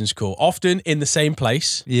 that person's cool. Often in the same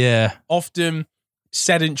place. Yeah. Often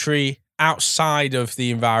sedentary, outside of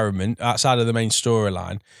the environment, outside of the main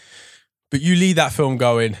storyline. But you leave that film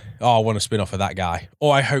going, I want to spin off of that guy.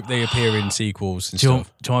 Or I hope they appear in sequels and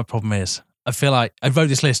stuff. Do you know what my problem is? I feel like I wrote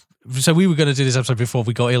this list. So we were going to do this episode before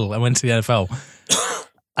we got ill and went to the NFL.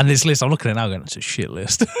 And this list, I'm looking at it now going, it's a shit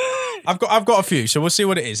list. I've got a few, so we'll see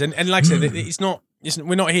what it is. And like I said,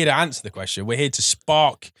 we're not here to answer the question. We're here to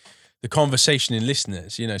spark the conversation in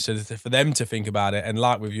listeners, so that for them to think about it, and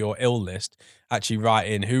like with your ill list, actually write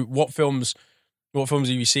in what films have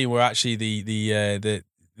you seen where actually the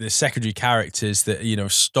secondary characters that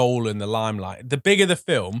have stolen the limelight. The bigger the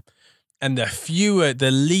film, and the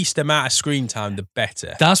least amount of screen time, the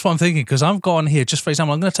better. That's what I'm thinking, because I've got on here, just for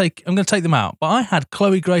example, I'm going to take them out. But I had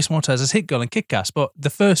Chloe Grace Moretz as Hit Girl in Kick-Ass, but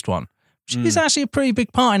the first one, she's actually a pretty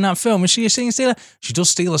big part in that film. Is she a scene stealer? She does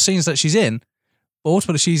steal the scenes that she's in, but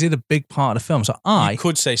ultimately she's in a big part of the film. So you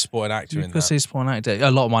could say supporting actor in that. You could say supporting actor.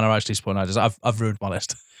 A lot of mine are actually supporting actors. I've ruined my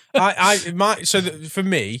list. For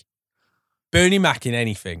me, Bernie Mac in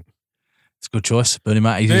anything. It's a good choice. Bernie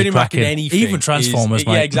Mac. Bernie Mac in anything. Even Transformers,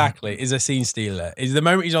 mate. Yeah, exactly. Is a scene stealer. Is the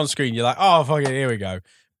moment he's on screen, you're like, oh, fuck it, here we go.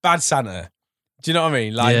 Bad Santa. Do you know what I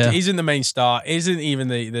mean? Like, isn't the main star, isn't even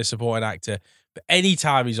the supporting actor. But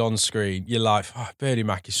anytime he's on screen, you're like, Bernie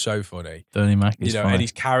Mac is so funny. Bernie Mac is funny. And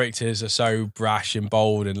his characters are so brash and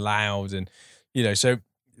bold and loud. And, so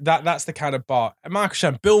that's the kind of bar. And Michael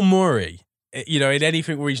Shannon, Bill Murray, in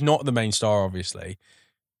anything where he's not the main star, obviously,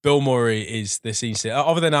 Bill Murray is the scene stealer,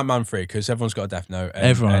 other than Ant-Man 3, because everyone's got a Death Note.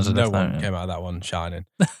 Everyone has a Death Note. No one came out of that one shining.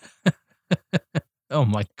 Oh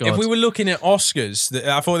my God. If we were looking at Oscars,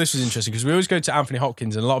 I thought this was interesting, because we always go to Anthony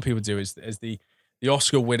Hopkins, and a lot of people do, as the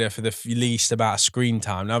Oscar winner for the least amount of screen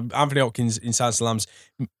time. Now, Anthony Hopkins in Silence of the Lambs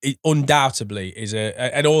undoubtedly is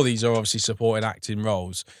and all these are obviously supporting acting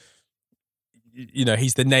roles.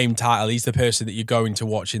 He's the name title. He's the person that you're going to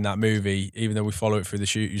watch in that movie, even though we follow it through the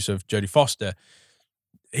shoes of Jodie Foster.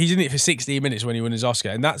 He's in it for 16 minutes when he won his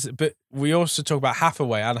Oscar. But we also talk about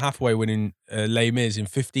Hathaway winning Les Mis in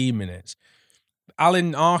 15 minutes.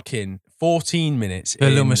 Alan Arkin, 14 minutes in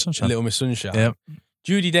Little Miss Sunshine. Little Miss Sunshine. Yep.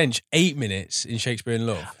 Judi Dench, 8 minutes in Shakespeare in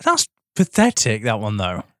Love. That's pathetic, that one,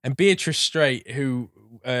 though. And Beatrice Straight, who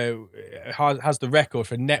has the record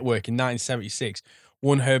for Network in 1976,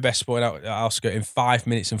 won her Best Supporting Oscar in 5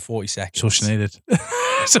 minutes and 40 seconds. That's all she needed.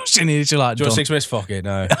 That's all she needed. Do you want 6 minutes? Fuck it,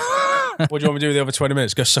 no. What do you want me to do with the other 20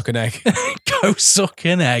 minutes? Go suck an egg. Go suck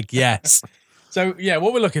an egg, yes. So,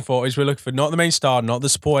 what we're looking for is not the main star, not the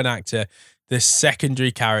supporting actor, the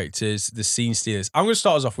secondary characters, the scene stealers. I'm going to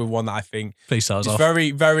start us off with one that I think is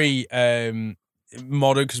very, very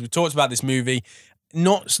modern, because we talked about this movie.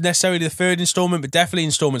 Not necessarily the third installment, but definitely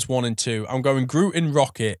installments 1 and 2. I'm going Groot and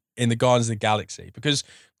Rocket in the Guardians of the Galaxy, because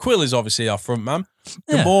Quill is obviously our front man.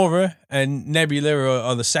 Yeah. Gamora and Nebula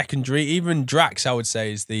are the secondary. Even Drax, I would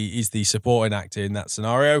say, is the supporting actor in that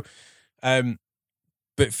scenario.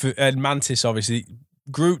 But for Mantis, obviously,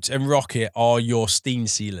 Groot and Rocket are your scene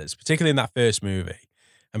stealers, particularly in that first movie,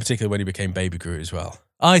 and particularly when he became Baby Groot as well.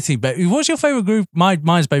 I think. What's your favorite Groot?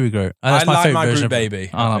 Mine's Baby Groot. That's my favorite version. Groot Baby.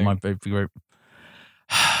 I like my Baby Groot.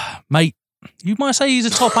 Mate, you might say he's a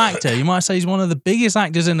top actor. You might say he's one of the biggest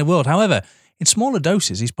actors in the world. However, in smaller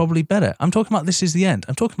doses, he's probably better. I'm talking about This Is the End.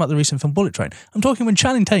 I'm talking about the recent film Bullet Train. I'm talking when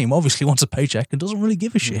Channing Tatum obviously wants a paycheck and doesn't really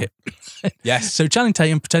give a shit. Yes. So Channing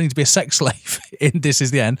Tatum pretending to be a sex slave in This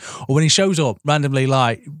Is the End, or when he shows up randomly,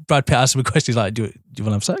 like Brad Pitt asks him a question, he's like, do you want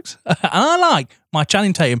to have sex? And I like my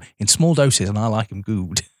Channing Tatum in small doses, and I like him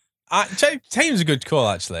good. Tatum's a good call,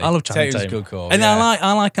 actually. I love Channing Tatum's Tatum. a good call. And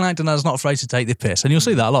I like an actor that's not afraid to take the piss. And you'll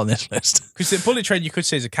see that a lot on this list. Because the Bullet Train, you could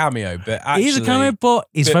say is a cameo, but actually... He's a cameo, but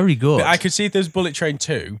he's very good. But I could see if there's Bullet Train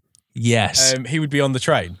 2, yes. he would be on the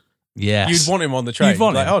train. Yes. You'd want him on the train. You'd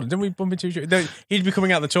want like, him. oh, didn't we bump into each other? He'd be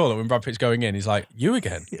coming out the toilet when Brad Pitt's going in. He's like, you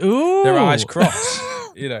again. Ooh. Their eyes cross.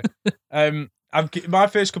 My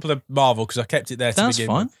first couple of Marvel, because I kept it there to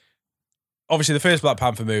begin with. Obviously, the first Black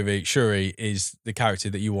Panther movie, Shuri, is the character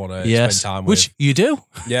that you want to spend time with. Which you do.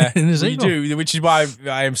 Yeah, in the you do, which is why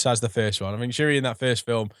I emphasize the first one. I think Shuri in that first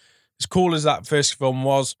film, as cool as that first film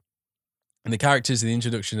was, and the characters, the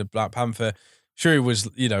introduction of Black Panther, Shuri was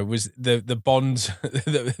the Bond,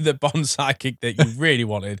 the Bond sidekick that you really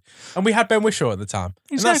wanted, and we had Ben Whishaw at the time.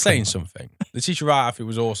 Exactly. And that's saying something. The teacher right off it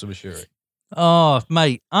was awesome as Shuri. Oh,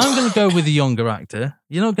 mate, I'm going to go with a younger actor.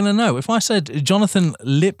 You're not going to know. If I said Jonathan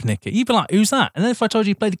Lipnicki, you'd be like, who's that? And then if I told you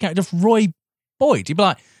he played the character of Roy Boyd, you'd be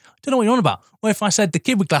like, I don't know what you're on about. Well, if I said the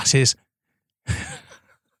kid with glasses,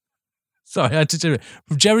 sorry, I had to do it,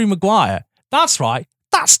 from Jerry Maguire, that's right.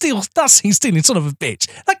 That's stealing, son of a bitch.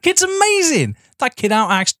 That kid's amazing. That kid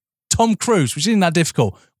outacts Tom Cruise, which isn't that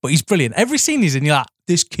difficult, but he's brilliant. Every scene he's in, you're like,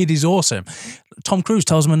 this kid is awesome. Tom Cruise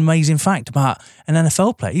tells him an amazing fact about an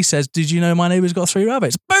NFL player. He says, did you know my neighbour's got 3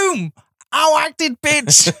 rabbits? Boom! Outacted,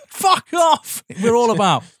 bitch! Fuck off! We're all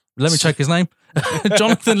about. Let me check his name.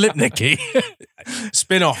 Jonathan Lipnicki.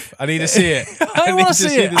 Spin-off. I need to see it. I want to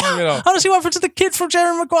see it. I want to see what happened to the kid from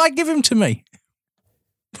Jerry Maguire. Give him to me.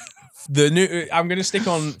 I'm going to stick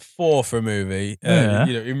on 4 for a movie.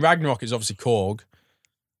 In Ragnarok, it's obviously Korg.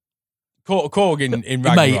 Korg in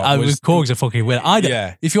Ragnarok. Mate, Korg's a fucking winner.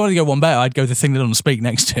 If you want to go one better, I'd go the thing that doesn't speak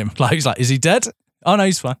next to him. Like, he's like, is he dead? Oh, no,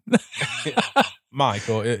 he's fine. Mike,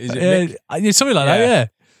 or is it Nick? Something like that,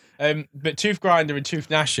 yeah. But Tooth Grinder and Tooth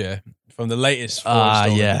Gnasher from the latest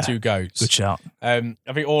the 2 goats. Good shout. I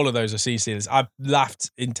think all of those are scene stealers. I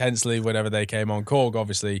laughed intensely whenever they came on. Korg,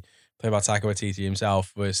 obviously, played by Taika Waititi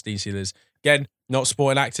himself, were scene stealers. Again, not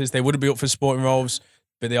sporting actors. They wouldn't be up for sporting roles,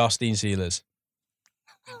 but they are scene stealers.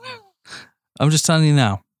 I'm just telling you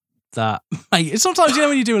now that, mate, sometimes,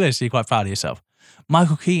 when you do a list, you're quite proud of yourself.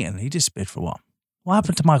 Michael Keaton, he disappeared for a while. What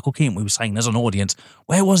happened to Michael Keaton? We were saying as an audience,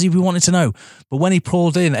 where was he? We wanted to know. But when he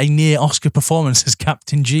pulled in a near Oscar performance as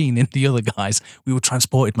Captain Gene in The Other Guys, we were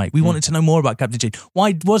transported, mate. We wanted to know more about Captain Gene.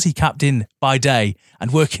 Why was he Captain by day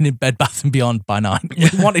and working in Bed Bath & Beyond by night? We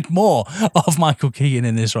wanted more of Michael Keaton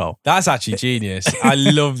in this role. That's actually genius. I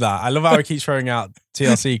love that. I love how he keeps throwing out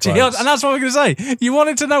TLC quotes. And that's what we're going to say. You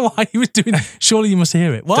wanted to know why he was doing it. Surely you must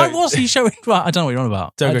hear it. Why was he showing... Well, I don't know what you're on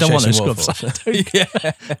about. I don't want those scrubs.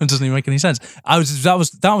 It doesn't even make any sense. That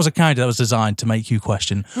was a character that was designed to make you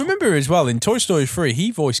question. Remember as well, in Toy Story 3,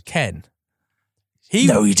 he voiced Ken.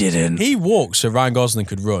 No, he didn't. He walked so Ryan Gosling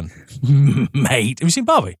could run. Mate, have you seen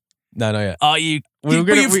Barbie? No, not yet. Are you?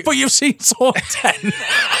 But you've seen Saw 10.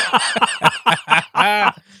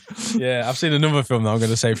 Yeah, I've seen another film that I'm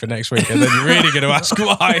going to say for next week, and then you're really going to ask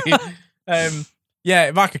why.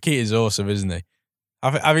 Michael Keaton is awesome, isn't he?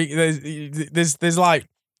 I mean, there's like,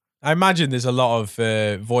 I imagine there's a lot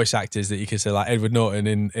of voice actors that you could say, like Edward Norton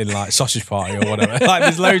in like Sausage Party or whatever. Like,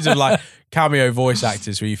 there's loads of like cameo voice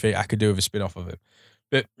actors who you think I could do with a spin off of him.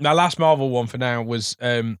 But my last Marvel one for now was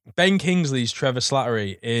Ben Kingsley's Trevor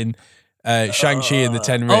Slattery in Shang-Chi and the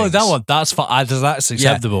Ten Rings. Oh, that one. That's fine. That's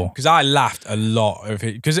acceptable. Because I laughed a lot of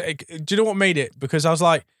it. Because do you know what made it? Because I was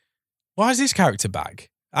like, why is this character back?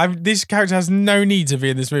 This character has no need to be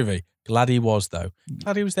in this movie. Glad he was, though.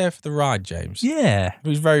 Glad he was there for the ride, James. Yeah. He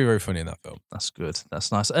was very, very funny in that film. That's good.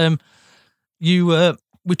 That's nice.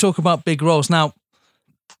 We talk about big roles. Now,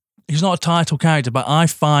 he's not a title character, but I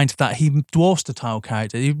find that he dwarfs the title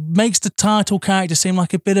character. He makes the title character seem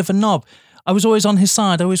like a bit of a knob. I was always on his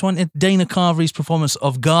side. I always wanted Dana Carvey's performance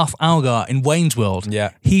of Garth Algar in Wayne's World.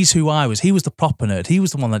 Yeah. He's who I was. He was the proper nerd. He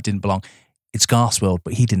was the one that didn't belong. It's Garth's world,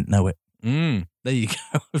 but he didn't know it. There you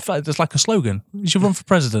go. In fact, it's like a slogan. You should run for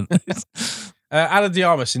president. Ana de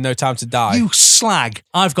Armas in No Time to Die. You slag.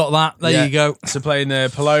 I've got that. There you go. So playing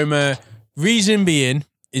Paloma. Reason being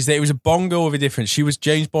is that it was a Bongo with a difference. She was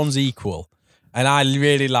James Bond's equal. And I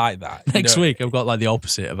really like that. Next week, I've got like the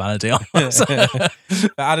opposite of Ana de Armas.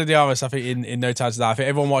 Ana de Armas, I think in No Time to Die, I think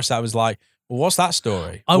everyone watched that was like, well, what's that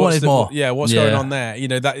story? I wanted more. What's going on there?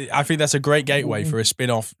 I think that's a great gateway for a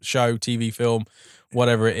spin-off show, TV film,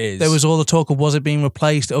 whatever it is. There was all the talk of was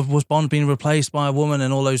Bond being replaced by a woman,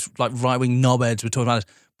 and all those like right-wing knobheads were talking about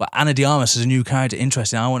this. But Ana de Armas is a new character,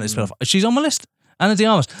 interesting. I wanted to spin off. She's on my list. Ana de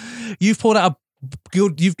Armas. You've pulled out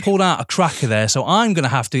a cracker there, so I'm going to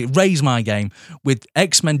have to raise my game with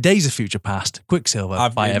X-Men Days of Future Past, Quicksilver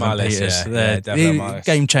by Evan Peters. Definitely on my list.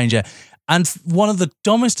 Game changer. And one of the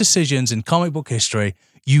dumbest decisions in comic book history,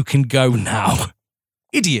 you can go now.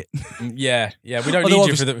 Idiot. Yeah. We don't need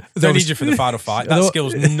you for the final fight. That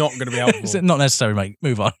skill's not going to be helpful. It's not necessary, mate.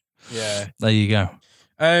 Move on. Yeah. There you go.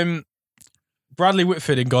 Bradley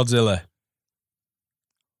Whitford in Godzilla.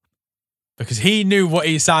 Because he knew what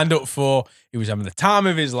he signed up for. He was having the time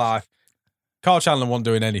of his life. Carl Chandler wasn't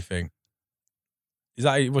doing anything.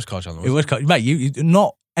 It was Carl Chandler? It was Carl. Mate, you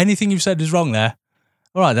not anything you've said is wrong there.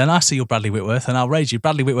 All right, then I see your Bradley Whitworth, and I'll raise you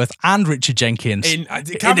Bradley Whitworth and Richard Jenkins.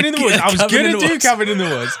 Cabin in the Woods. I was going to do Cabin in the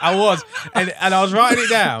Woods. I was. And I was writing it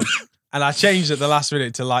down, and I changed at the last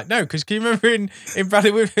minute to no, because can you remember in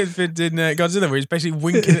Bradley Whitford in Godzilla where he's basically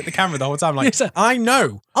winking at the camera the whole time? Like, yes, I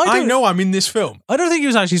know I'm in this film. I don't think he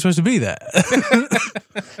was actually supposed to be there.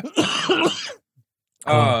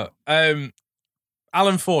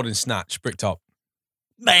 Alan Ford in Snatch, Bricktop.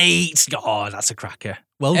 Mate, that's a cracker.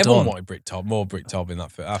 Well Everyone done. wanted Bricktop in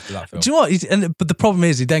that after that film. Do you know what? But the problem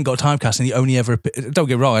is, he then got typecast, and he only ever. Don't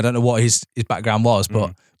get me wrong, I don't know what his background was,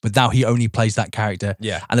 but now he only plays that character.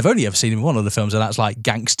 Yeah, and I've only ever seen him in one of the films, and that's like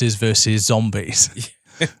Gangsters versus Zombies,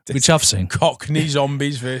 which I've seen. Cockney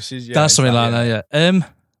Zombies versus. Yeah, that's something like that. Yeah.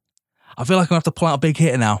 I feel like I'm gonna have to pull out a big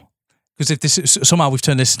hitter now. Because if this somehow we've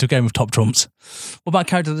turned this into a game of top trumps, what about a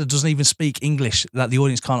character that doesn't even speak English, that the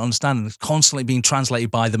audience can't understand, and is constantly being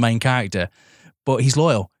translated by the main character, but he's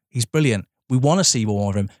loyal, he's brilliant, we want to see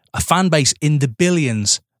more of him, a fan base in the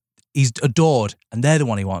billions, he's adored, and they're the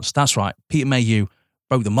one he wants. That's right, Peter Mayhew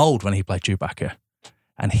broke the mold when he played Chewbacca,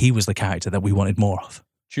 and he was the character that we wanted more of.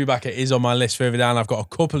 Chewbacca is on my list further down. I've got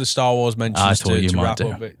a couple of Star Wars mentions to wrap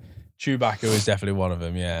up, but Chewbacca is definitely one of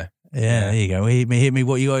them. Yeah, there you go. Hit me.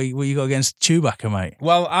 What you got against Chewbacca, mate?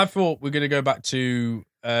 Well, I thought we're going to go back to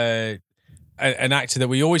an actor that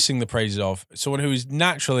we always sing the praises of, someone who is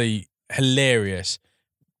naturally hilarious,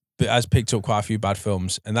 but has picked up quite a few bad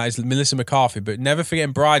films, and that is Melissa McCarthy. But never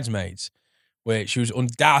forgetting Bridesmaids, where she was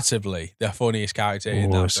undoubtedly the funniest character in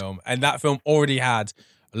that film, and that film already had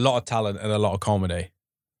a lot of talent and a lot of comedy.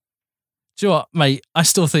 Do you know what, mate? I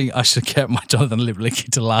still think I should get my Jonathan Lipnicki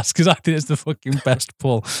to last because I think it's the fucking best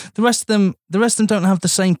pull. The rest of them don't have the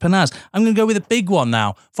same panache. I'm going to go with a big one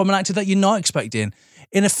now from an actor that you're not expecting.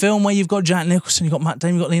 In a film where you've got Jack Nicholson, you've got Matt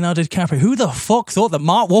Damon, you've got Leonardo DiCaprio. Who the fuck thought that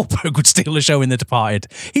Mark Wahlberg would steal a show in The Departed?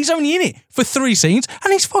 He's only in it for 3 scenes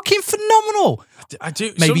and he's fucking phenomenal. I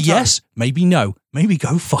do. Maybe yes, maybe no. Maybe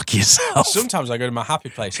go fuck yourself. Sometimes I go to my happy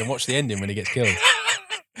place and watch the ending when he gets killed.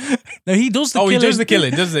 No, he does the killing. He does the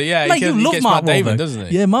killing, doesn't he? Yeah, mate, you love Mark Wahlberg, Damon, doesn't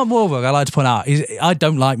he? Yeah, Mark Wahlberg, I like to point out, I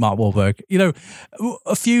don't like Mark Wahlberg. You know,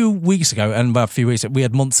 a few weeks ago, we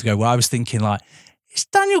had months ago, where I was thinking like, is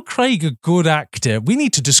Daniel Craig a good actor? We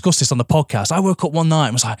need to discuss this on the podcast. I woke up one night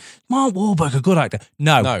and was like, Mark Wahlberg a good actor?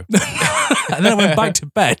 No. And then I went back to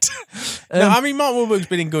bed. No, I mean, Mark Wahlberg's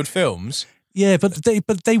been in good films. Yeah, but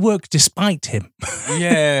they work despite him.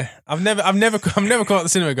 Yeah, I've never come out the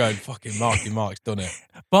cinema going, fucking Mark's done it.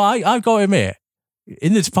 But I've got to admit,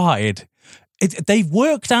 in The Departed, they've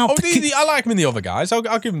worked out. I like him in The Other Guys. I'll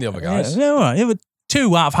give him The Other Guys. Yeah, right. Yeah, but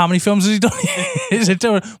 2 out of how many films has he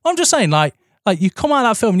done? I'm just saying, like you come out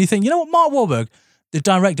of that film and you think, you know what, Mark Wahlberg, the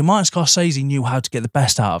director, Martin Scorsese, knew how to get the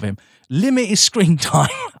best out of him. Limit his screen time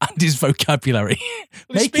and his vocabulary.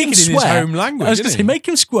 Make him swear. In his home language. I was going to say, make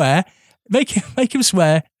him swear. Make him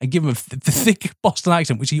swear and give him the thick Boston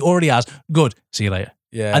accent, which he already has. Good. See you later.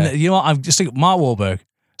 Yeah. And you know what? I'm just thinking, Mark Wahlberg,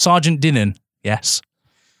 Sergeant Dinnan. Yes.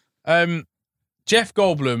 Jeff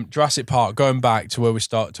Goldblum, Jurassic Park. Going back to where we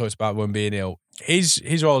talked about when being ill.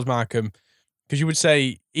 His role as Malcolm, because you would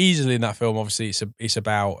say easily in that film. Obviously, it's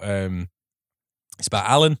about Alan.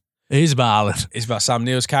 It is about Alan. It's about Sam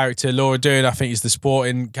Neill's character. Laura Dern, I think, is the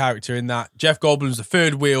sporting character in that. Jeff Goldblum's the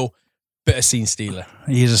third wheel. Bit of scene stealer.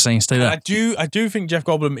 He is a scene stealer. And I do think Jeff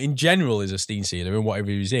Goldblum in general is a scene stealer in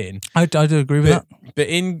whatever he's in. I do agree with that. But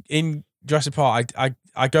in Jurassic Park,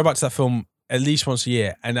 I go back to that film at least once a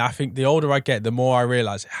year, and I think the older I get, the more I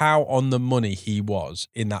realise how on the money he was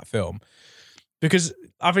in that film. Because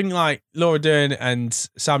I think like Laura Dern and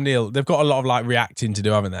Sam Neill, they've got a lot of like reacting to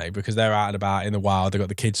do, haven't they? Because they're out and about in the wild. They've got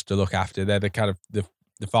the kids to look after. They're the kind of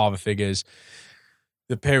the father figures,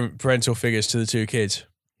 the parental figures to the 2 kids.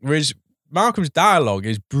 Whereas Malcolm's dialogue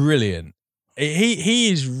is brilliant. He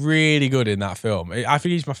is really good in that film. I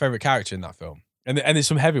think he's my favourite character in that film. And there's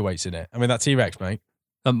some heavyweights in it. I mean, that T-Rex, mate.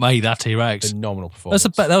 That T-Rex. Phenomenal performance.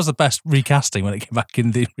 That was the best recasting when it came back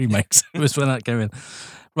in the remakes. It was when that came in.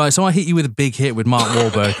 Right, so I hit you with a big hit with Mark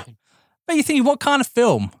Wahlberg. But you're thinking, what kind of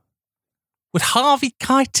film would Harvey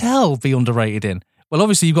Keitel be underrated in? Well,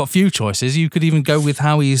 obviously, you've got a few choices. You could even go with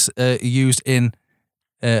how he's used in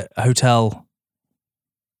Hotel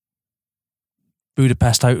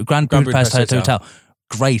Grand Budapest Hotel.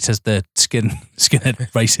 Great as the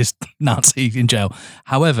skinhead racist Nazi in jail.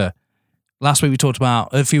 However, a few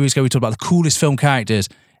weeks ago, we talked about the coolest film characters,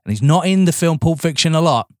 and he's not in the film Pulp Fiction a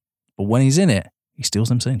lot, but when he's in it, he steals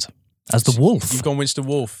them scenes. As the Wolf. You've gone Winston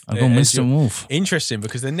Wolfe. I've gone Winston Wolfe. Interesting,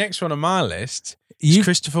 because the next one on my list is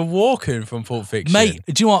Christopher Walken from Pulp Fiction. Mate,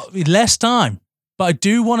 do you know what? Less time, but I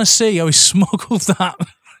do want to see how he smuggles that.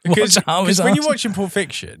 Because when you're watching Pulp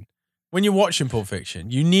Fiction,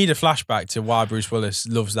 you need a flashback to why Bruce Willis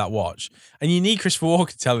loves that watch. And you need Christopher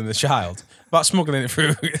Walken telling the child about smuggling it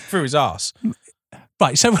through his arse.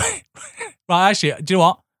 Right, so, actually, do you know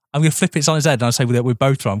what? I'm going to flip it on his head and I'll say we're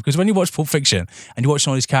both wrong. Because when you watch Pulp Fiction and you're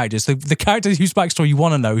watching all these characters, the character whose backstory you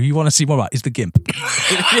want to know, who you want to see more about, is the Gimp.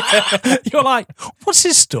 You're like, what's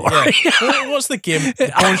his story? Yeah. What's the Gimp, the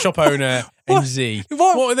pawn shop owner, and Z?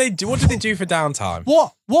 What did they do for downtime?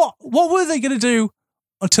 What were they going to do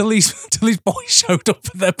until these boys showed up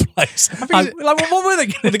at their place? What were they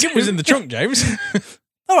going to do? The Gimp was in the trunk, James.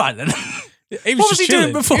 All right, then. What was he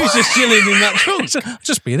doing before? He was just chilling in that trunk.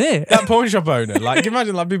 Just being here. That pawn shop owner. Like,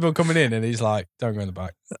 imagine people coming in and he's like, don't go in the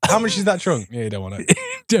back. How much is that trunk? Yeah, you don't want it.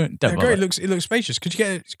 don't great, it looks spacious. Could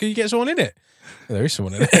you get someone in it? Yeah, there is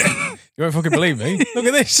someone in it. You won't fucking believe me. Look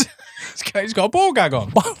at this. He's got a ball gag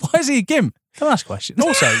on. Why is he a Gimp? Don't ask questions.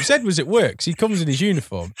 Also, Zed was at work. So he comes in his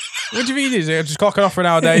uniform. What do you mean? He's just clocking off for an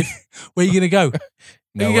hour, Dave? Where are you going to go?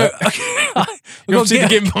 Nowhere. You've got to see the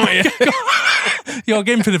Gimp, aren't you? You're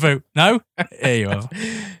Gimp in the boot. No? Here you are.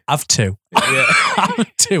 Have 2. Yeah.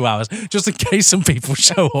 Have 2 hours, just in case some people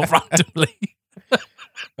show up randomly.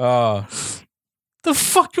 Oh. The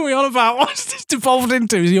fuck are we on about? What's this devolved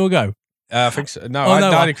into? Is your go? I think so. No,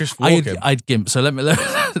 I did Christopher Walken. I'd Gimp. So let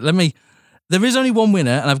me. There is only one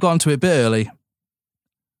winner, and I've gotten to it a bit early.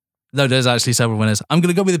 No, there's actually several winners. I'm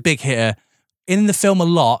going to go with a big hitter. In the film a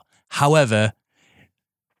lot, however,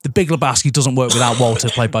 The Big Lebowski doesn't work without Walter,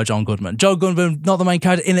 played by John Goodman. John Goodman, not the main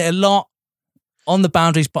character, in it a lot, on the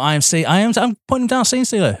boundaries, but I'm putting him down scene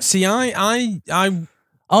stealer. See, I do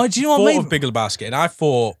you know what? Thought of Big Lebowski, and I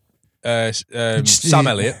thought Sam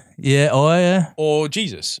Elliott. Yeah. Or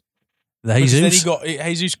Jesus. Jesus. Then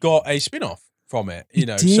Jesus got a spin-off from it.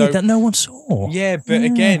 That no one saw. Yeah, but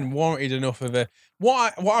again, warranted enough of a...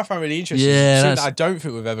 What I find really interesting, that I don't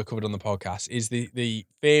think we've ever covered on the podcast, is the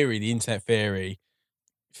theory, the internet theory,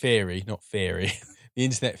 not theory, the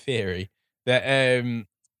internet theory, that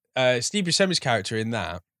Steve Buscemi's character in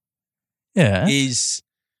that is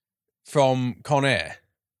from Con Air.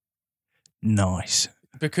 Nice.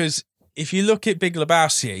 Because if you look at Big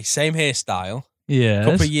Lebowski, same hairstyle, yes.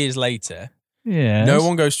 A couple of years later, yes. No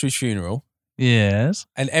one goes to his funeral. Yes.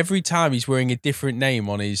 And every time he's wearing a different name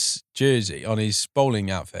on his jersey, on his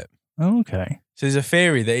bowling outfit. Okay. So there's a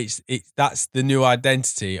theory that that's the new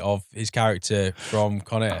identity of his character from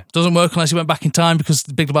Con Air. Doesn't work unless he went back in time, because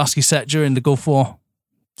the Big Lebowski set during the Gulf War.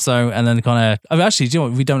 So, and then the Con Air... I mean, actually, do you know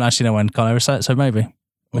what? We don't actually know when Con Air was set, so maybe.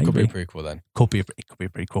 Well, it could be a prequel then. It could be a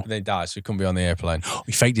prequel. And then he dies, so he couldn't be on the airplane.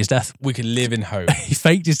 He faked his death. We could live in hope. He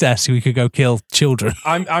faked his death so we could go kill children.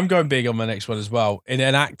 I'm going big on my next one as well. In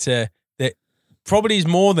an actor that probably is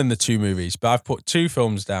more than the 2 movies, but I've put 2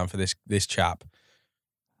 films down for this chap.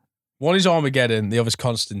 One is Armageddon, the other is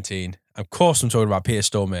Constantine. Of course, I'm talking about Peter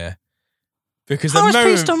Stormare. Because How is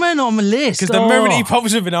Peter Stormare not on my list? Because the moment he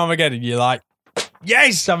pops up in Armageddon, you're like,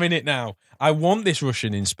 yes, I'm in it now. I want this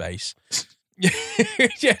Russian in space. Yeah,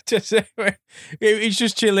 he's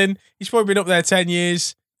just chilling. He's probably been up there 10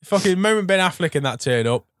 years. Fucking moment Ben Affleck in that turn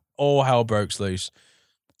up, all hell breaks loose.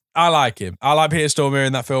 I like him. I like Peter Stormare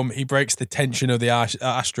in that film. He breaks the tension of the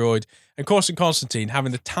asteroid. And of course, in Constantine,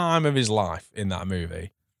 having the time of his life in that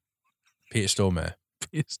movie. Peter Stormare.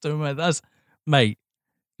 Peter Stormare, mate,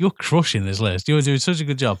 you're crushing this list. You're doing such a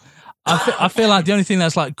good job. I feel like the only thing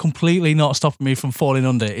that's like completely not stopping me from falling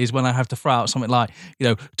under is when I have to throw out something like,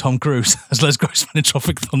 Tom Cruise as Les Grossman in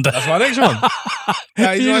Tropic Thunder. That's my next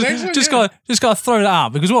one. Just got to throw that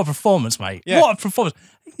out, because what a performance, mate. Yeah. What a performance.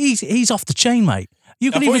 He's off the chain, mate. I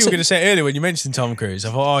thought you were going to say earlier when you mentioned Tom Cruise. I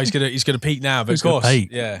thought, he's going to peak now, but of course,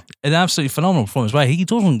 yeah, an absolutely phenomenal performance. Where he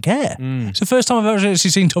doesn't care. It's the first time I've ever actually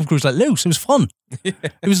seen Tom Cruise let loose. It was fun. It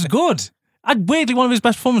was good. Weirdly, one of his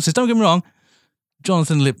best performances. Don't get me wrong.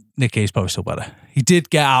 Jonathan Lipnicki is probably still better. He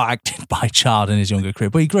did get out acted by a child in his younger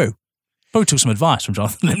career, but he grew. Probably took some advice from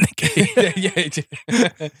Jonathan Lipnicki. Yeah, he did.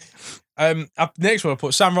 Next one, I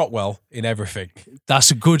put Sam Rockwell in everything.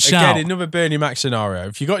 That's a good shout. Again, another Bernie Mac scenario.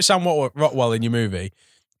 If you got Sam Rockwell in your movie, it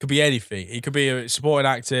could be anything. He could be a supporting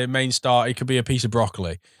actor, main star. He could be a piece of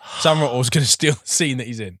broccoli. Sam Rockwell's going to steal the scene that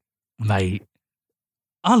he's in. Mate,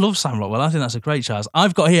 I love Sam Rockwell. I think that's a great choice.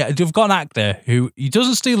 I've got an actor who he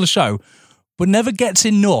doesn't steal the show, but never gets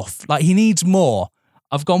enough. Like, he needs more.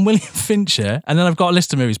 I've gone William Fincher, and then I've got a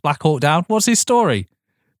list of movies. Black Hawk Down. What's his story?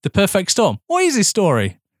 The Perfect Storm. What is his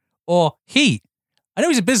story? Or Heat. I know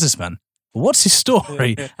he's a businessman, but what's his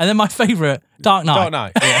story? And then my favourite, Dark Knight. Dark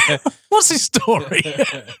Knight. Yeah. What's his story?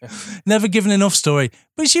 Never given enough story,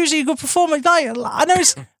 but it's usually a good performance. Like, I know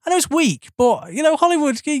it's weak, but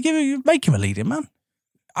Hollywood, make him a leading man.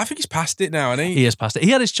 I think he's past it now, hasn't he? He has passed it. He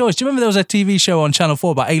had his choice. Do you remember there was a TV show on Channel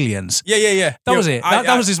 4 about aliens? Yeah. That was it.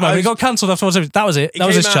 That was his moment. He got cancelled afterwards. That was it. That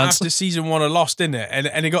was his chance. After season 1 of Lost, didn't it?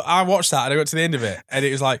 And I watched that and I got to the end of it, and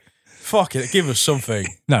it was like, fuck it, give us something.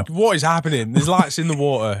 No. What is happening? There's lights in the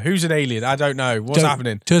water. Who's an alien? I don't know. What's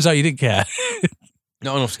happening? Turns out you didn't care.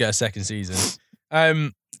 Not enough to get a second season.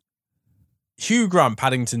 Hugh Grant,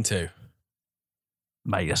 Paddington 2.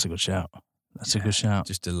 Mate, that's a good shout. That's a good shout.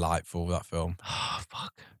 Just delightful, that film. Oh,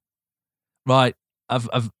 fuck. Right.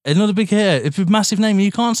 I've another big hit. It's a massive name.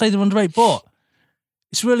 You can't say they're underrated, but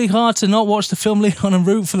it's really hard to not watch the film Leon and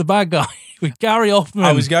root for the bad guy with Gary Oldman.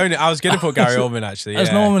 I was going to put Gary Oldman, actually.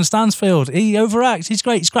 As Norman Stansfield. He overacts. He's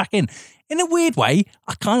great. He's cracking. In a weird way,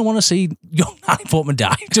 I kind of want to see young Natalie Portman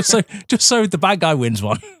die, just so the bad guy wins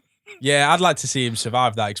one. Yeah, I'd like to see him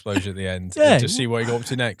survive that explosion at the end. Yeah. And just see what he got up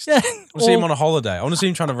to next. Yeah. I want to see him on a holiday. I want to see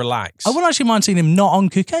him trying to relax. I wouldn't actually mind seeing him not on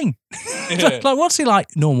cocaine. Like, what's he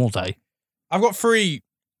like normal day? I've got 3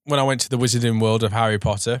 when I went to the Wizarding World of Harry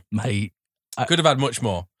Potter. Mate. Could have had much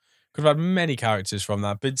more. Could have had many characters from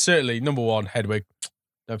that. But certainly, number 1, Hedwig.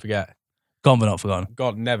 Don't forget. Gone but not forgotten.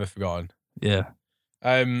 God, never forgotten. Yeah.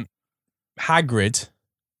 Hagrid,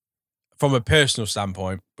 from a personal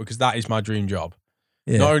standpoint, because that is my dream job.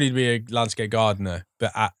 Yeah. Not only to be a landscape gardener,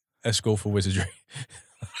 but at a school for wizardry.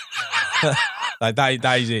 Like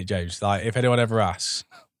that is it, James. Like, if anyone ever asks,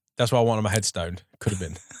 that's what I want on my headstone. Could have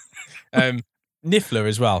been. Niffler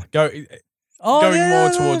as well. Going more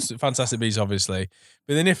towards Fantastic Beasts, obviously.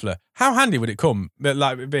 But the Niffler, how handy would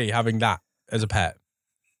it be having that as a pet?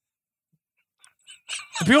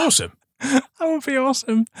 It'd be awesome. That would be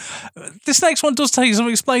awesome. This next one does take some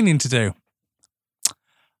explaining to do.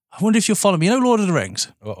 I wonder if you'll follow me. You know Lord of the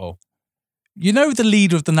Rings? Uh-oh. You know the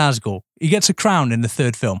leader of the Nazgul? He gets a crown in the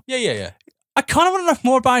 3rd film. Yeah. I kind of want to know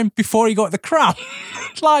more about him before he got the crown.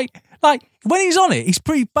 like when he's on it, he's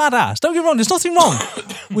pretty badass. Don't get me wrong, there's nothing wrong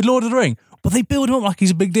with Lord of the Ring, but they build him up like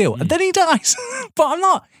he's a big deal, and then he dies. But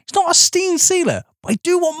he's not a Steen Sealer, but I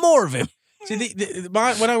do want more of him. See,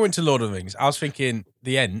 when I went to Lord of the Rings, I was thinking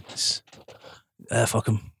the Ents. Fuck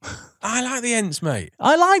him. I like the Ents, mate.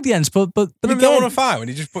 I like the Ents, but remember that one on fire when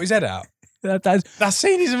he just put his head out? That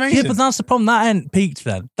scene is amazing. Yeah, but that's the problem. That Ent peaked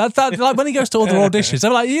then. That like when he goes to all the auditions,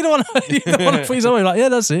 they're like, you don't want to put his away. Like, yeah,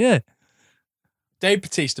 that's it, yeah. Dave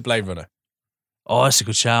Bautista, Blade Runner. Oh, that's a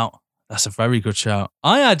good shout. That's a very good shout.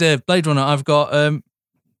 I had Blade Runner. I've got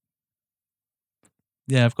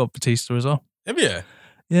I've got Bautista as well. Have you?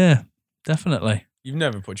 Yeah, definitely. You've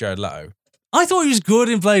never put Jared Leto. I thought he was good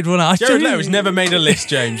in Blade Runner. Jared Leto's never made a list,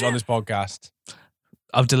 James, on this podcast.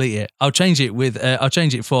 I'll delete it. I'll change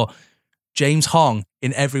it for James Hong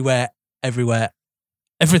in Everything,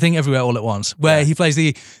 Everywhere, All at Once, where he plays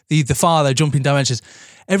the father jumping dimensions.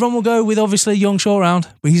 Everyone will go with obviously young Shawround,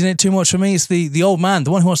 but he's in it too much for me. It's the old man,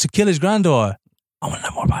 the one who wants to kill his granddaughter. I want to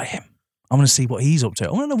know more about him. I want to see what he's up to.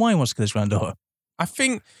 I want to know why he wants to kill his granddaughter. I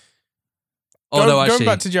think. Going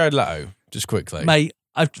back to Jared Leto, just quickly, mate.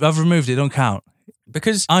 I've removed it. Don't count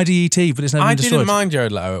because IDET, but it's never been destroyed. I didn't mind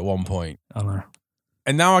Jared Leto at one point. I know.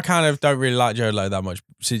 And now I kind of don't really like Jared Leto that much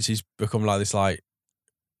since he's become like this, like,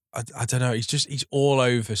 I don't know, he's all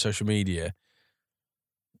over social media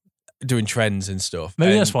doing trends and stuff.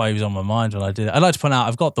 Maybe that's why he was on my mind when I did it. I'd like to point out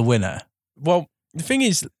I've got the winner. Well, the thing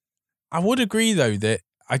is, I would agree though that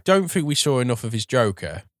I don't think we saw enough of his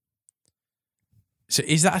Joker. So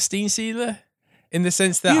is that a Steen Sealer? In the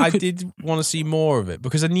sense that I did want to see more of it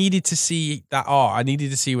because I needed to see that art. I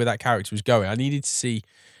needed to see where that character was going. I needed to see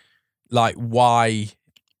like why,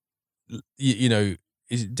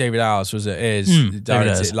 is David Ayers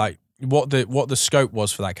directed, like what the scope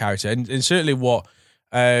was for that character, and certainly what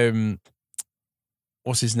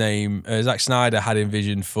what's his name, Zack Snyder had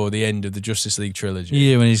envisioned for the end of the Justice League trilogy.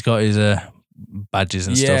 Yeah, when he's got his badges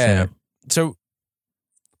and stuff. Yeah. So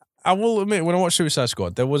I will admit, when I watched Suicide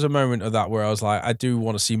Squad, there was a moment of that where I was like, I do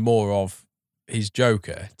want to see more of his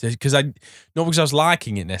Joker, because not because I was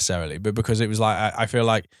liking it necessarily, but because it was like I feel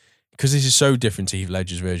like because this is so different to Heath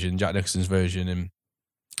Ledger's version, Jack Nicholson's version, and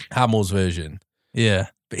Hamill's version. Yeah,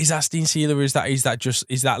 but is that Steen Sealer? Or is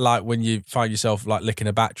that like when you find yourself like licking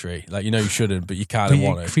a battery, like you shouldn't, but you kind of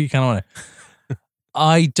want it. You kind of want it.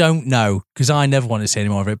 I don't know because I never wanted to see any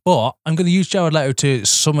more of it, but I'm going to use Jared Leto to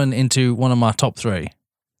summon into one of my top 3.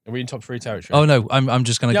 Are we in top 3 territory? Oh no, I'm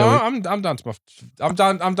just gonna go. I'm down to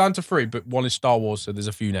I'm down to 3, but one is Star Wars, so there's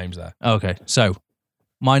a few names there. Okay, so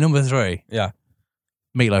my number 3, Yeah,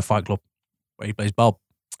 Meatloaf Fight Club, where he plays Bob.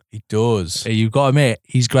 he does. You've got to admit,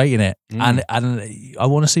 he's great in it, and I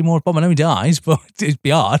want to see more of Bob. I know he dies, but it'd be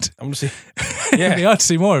hard. I'm gonna see. It'd be hard to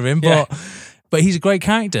see more of him, but he's a great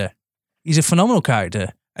character. He's a phenomenal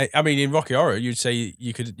character. I mean, in Rocky Horror, you'd say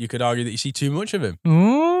you could argue that you see too much of him.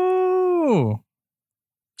 Ooh.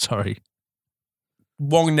 Sorry.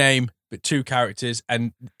 One name, but 2 characters,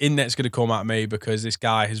 and internet's going to come at me because this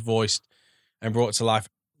guy has voiced and brought to life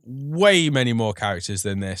way many more characters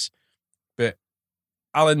than this. But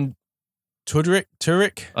Alan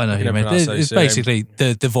Tudyk. I know who you mean. It's basically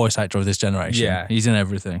the voice actor of this generation. Yeah. He's in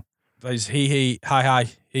everything. There's Hi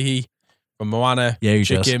from Moana. Yeah, he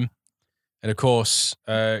Chicken. And of course,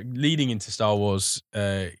 leading into Star Wars,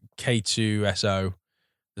 K2SO,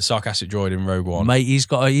 the sarcastic droid in Rogue One. Mate, he's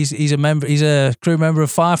a member. He's a crew member of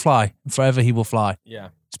Firefly. Forever he will fly. Yeah.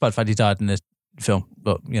 Despite the fact he died in this film,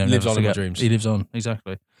 but you know, lives on in my forget. dreams. He lives on,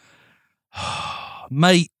 exactly.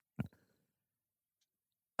 Mate,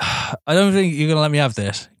 I don't think you're gonna let me have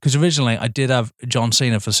this, because originally I did have John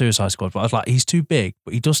Cena for Suicide Squad, but I was like, he's too big,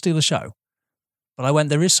 but he does steal the show. But I went,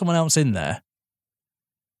 there is someone else in there.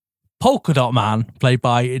 Polka Dot Man, played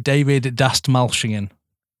by David Dastmalchian.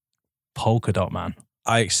 Polka Dot Man.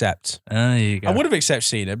 I accept. There you go. I would have accepted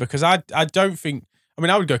Cena because I don't think. I mean,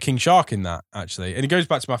 I would go King Shark in that, actually. And it goes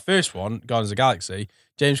back to my first one, Guardians of the Galaxy.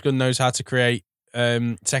 James Gunn knows how to create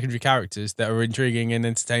secondary characters that are intriguing and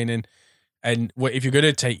entertaining. And if you're going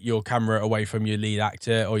to take your camera away from your lead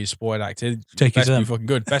actor or your supporting actor, Take best be fucking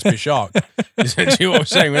good. Best be Shark. Essentially what I'm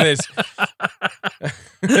saying with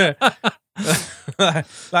this.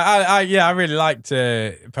 I really liked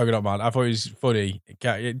Polka Dot Man. I thought he was funny.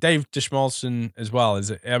 Dave Dastmalchian as well.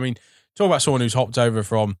 I mean, talk about someone who's hopped over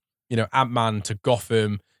from, you know, Ant-Man to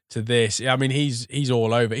Gotham to this. I mean, he's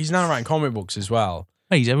all over. He's now writing comic books as well.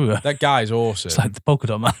 Hey, he's everywhere. That guy's awesome. It's like the Polka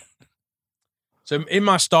Dot Man. So in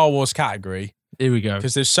my Star Wars category, here we go.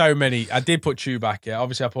 because there's so many. I did put Chewbacca.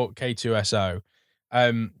 Obviously, I put K2SO.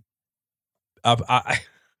 I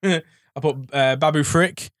put Babu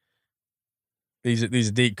Frick. These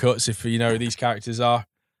are deep cuts. If you know who these characters are,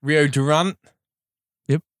 Rio Durant.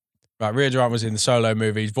 Yep. Right, Rio Durant was in the Solo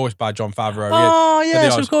movie. He's voiced by Jon Favreau. Oh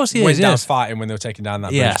yes, of course he is. Went down Yes. fighting when they were taking down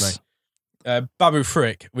that bridge, mate. Babu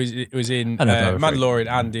Frick was in Mandalorian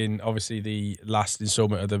and in obviously the last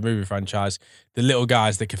installment of the movie franchise. The little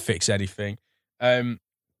guys that can fix anything. Kit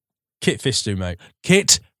Fisto, mate.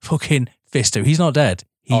 Kit fucking Fisto. He's not dead.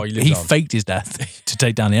 He on. faked his death to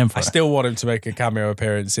take down the Emperor. I still want him to make a cameo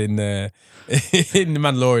appearance in the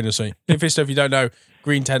Mandalorian or something. Kit Fisto, if you don't know,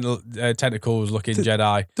 green tentacles looking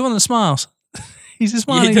Jedi. The one that smiles. He's a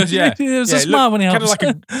smiling. He does, yeah. There's a smile when he helps.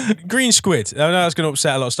 Kind of like a green squid. I know that's going to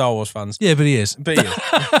upset a lot of Star Wars fans. Yeah, but he is. But he is.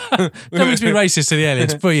 Don't mean to be racist to the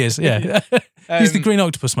aliens, but he is, yeah. He's the green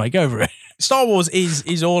octopus, mate. Go over it. Star Wars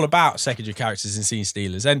is all about secondary characters and scene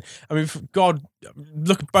stealers. And, I mean, God,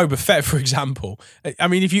 look at Boba Fett, for example. I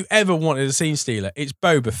mean, if you ever wanted a scene stealer, it's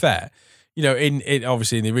Boba Fett. You know, in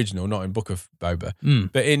obviously in the original, not in Book of Boba,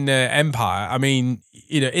 but in Empire, I mean,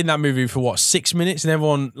 you know, in that movie for what, 6 minutes, and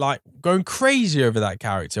everyone like going crazy over that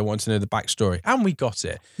character, wanting to know the backstory, and we got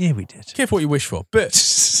it. Yeah, we did. Careful what you wish for, but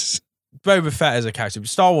Boba Fett as a character, but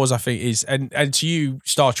Star Wars, I think is, and to you,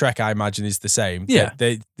 Star Trek, I imagine, is the same. Yeah,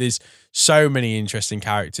 there's so many interesting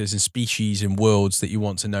characters and species and worlds that you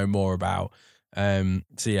want to know more about.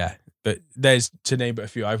 So yeah, but there's to name but a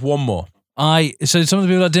few. I have one more. So some of the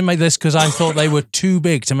people that didn't make this because I thought they were too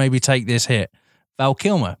big to maybe take this hit. Val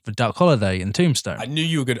Kilmer for Dark Holiday and Tombstone. I knew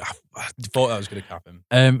you were going to... I thought that was going to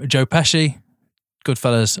happen. Joe Pesci,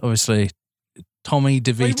 Goodfellas, obviously. Tommy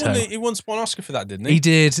DeVito. Well, he won one Oscar for that, didn't he? He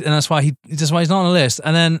did, and that's why he's not on the list.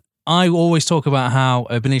 And then I always talk about how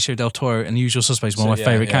Benicio del Toro and The Usual Suspects, one of my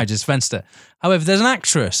favourite characters, Fenster. However, there's an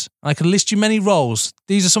actress. I could list you many roles.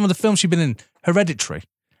 These are some of the films she's been in. Hereditary,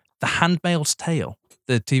 The Handmaid's Tale,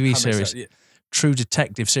 the TV series, True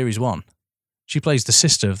Detective Series 1. She plays the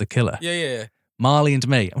sister of the killer. Yeah. Marley and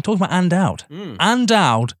Me. I'm talking about Ann Dowd. Ann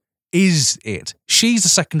Dowd is it. She's the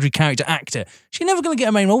secondary character actor. She's never going to get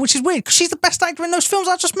a main role, which is weird because she's the best actor in those films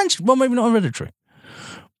I just mentioned. Well, maybe not Hereditary.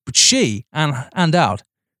 But she, Ann Dowd,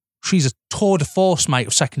 she's a tour de force, mate,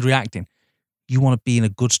 of secondary acting. You want to be in a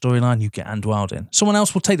good storyline, you get Ann Dowd in. Someone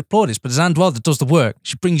else will take the plaudits, but it's Ann Dowd that does the work.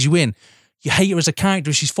 She brings you in. You hate her as a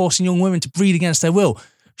character. She's forcing young women to breed against their will.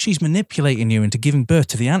 She's manipulating you into giving birth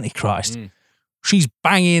to the Antichrist. She's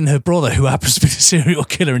banging her brother, who happens to be the serial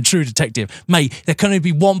killer and True Detective. Mate, there can only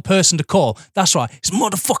be one person to call. That's right, it's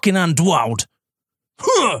motherfucking Ann Dowd.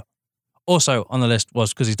 Also on the list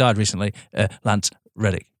was, because he's died recently, Lance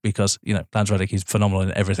Reddick, because, Lance Reddick is phenomenal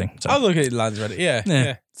in everything. So. I'll look at Lance Reddick.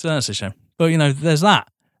 Yeah. So that's a shame. But, there's that.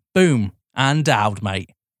 Boom. And Dowd,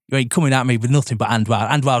 mate. You ain't coming at me with nothing but and Dowd.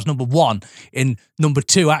 And Dowd's number 1 in number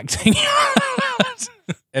 2 acting.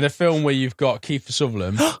 In a film where you've got Kiefer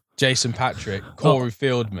Sutherland, Jason Patrick, Corey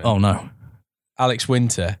Feldman. Oh, no. Alex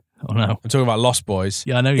Winter. Oh, no. I'm talking about Lost Boys.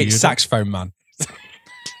 Yeah, I know you. It's Saxophone Man.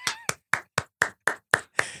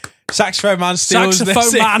 Saxophone Man steals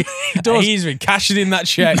Saxophone Man. He's been cashing in that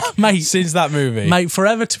check, mate, since that movie. Mate,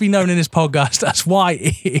 forever to be known in this podcast. That's why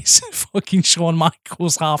it is fucking Shawn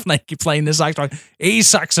Michaels half naked playing the saxophone. He's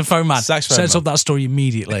Saxophone Man. Sets up that story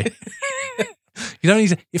immediately. You don't need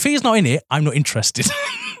to, if he's not in it, I'm not interested.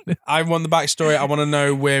 I want the backstory. I want to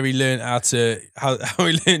know where he learned how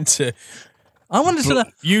he learned to. I wanted to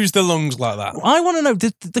use the lungs like that. I want to know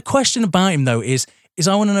the question about him though is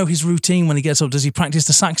I want to know his routine when he gets up. Does he practice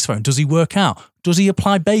the saxophone? Does he work out? Does he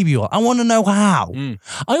apply baby oil? I want to know how.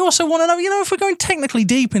 I also want to know, if we're going technically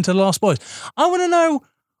deep into The Lost Boys, I want to know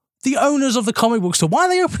the owners of the comic book store. Why are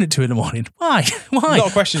they open at 2 a.m? Why? A lot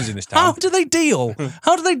of questions in this town. How do they deal?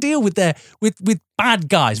 How do they deal with with bad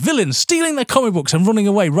guys, villains, stealing their comic books and running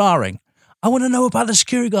away, raring? I want to know about the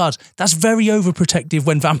security guards. That's very overprotective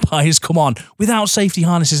when vampires come on without safety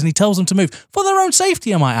harnesses and he tells them to move for their own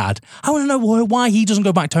safety, I might add. I want to know why he doesn't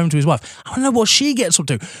go back home to his wife. I want to know what she gets up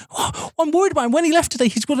to. I'm worried about him. When he left today,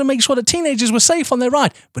 he's got to make sure that teenagers were safe on their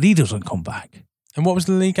ride, but he doesn't come back. And what was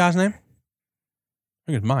the lead guy's name? I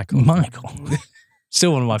think it was Michael. Michael.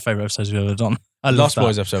 Still one of my favourite episodes we've ever done. Lost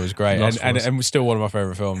Boys episode was great, and still one of my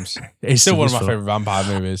favourite films. It's still one of my favourite vampire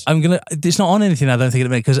movies. It's not on anything, I don't think, at the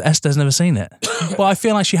minute, because Esther's never seen it. But I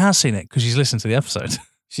feel like she has seen it because she's listened to the episode.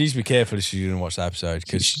 She needs to be careful if she didn't watch that episode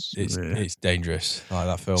because it's dangerous, like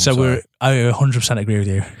that film. So I 100% agree with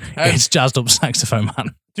you. It's jazzed up Saxophone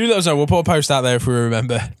Man. Do let us know. We'll put a post out there if we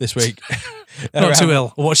remember this week. Not too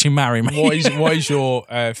ill. Watching Marry Me. What is your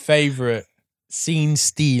favourite scene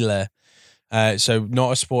stealer? So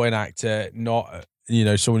not a supporting actor, not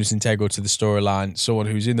someone who's integral to the storyline, someone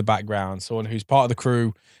who's in the background, someone who's part of the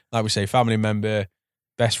crew, like we say, family member,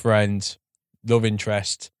 best friend, love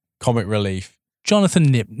interest, comic relief.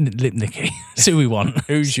 Jonathan Lipnicki. That's who we want.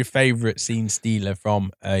 Who's your favourite scene stealer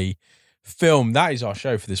from a film? That is our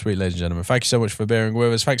show for this week, ladies and gentlemen. Thank you so much for bearing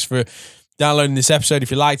with us. Thanks for downloading this episode.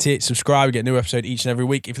 If you liked it, subscribe. We get a new episode each and every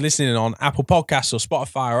week. If you're listening on Apple Podcasts or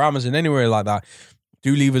Spotify or Amazon, anywhere like that,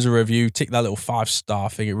 do leave us a review. Tick that little 5-star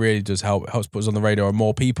thing. It really does help. It helps put us on the radar of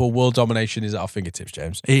more people. World domination is at our fingertips,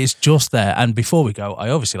 James. It is just there. And before we go, I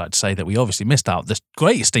obviously like to say that we obviously missed out the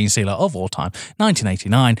greatest scene stealer of all time,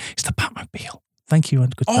 1989. It's the Batmobile. Thank you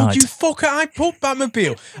and good night. Oh, you fucker. I pulled Batmobile.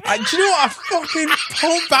 Do you know what? I fucking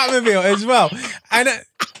pulled Batmobile as well. And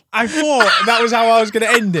I thought that was how I was going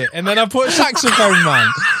to end it. And then I put Saxophone Man.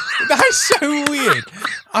 That's so weird.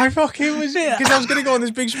 I fucking was, because I was going to go on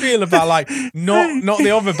this big spiel about not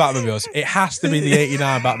the other Batmobiles. It has to be the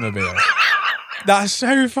 89 Batmobile. That's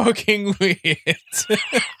so fucking weird.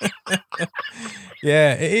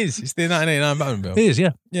 Yeah, it is. It's the 1989 Batmobile. It is,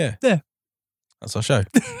 yeah. Yeah. Yeah. That's our show.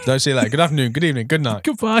 Don't see you later. Good afternoon, good evening, good night.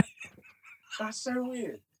 Goodbye. That's so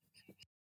weird.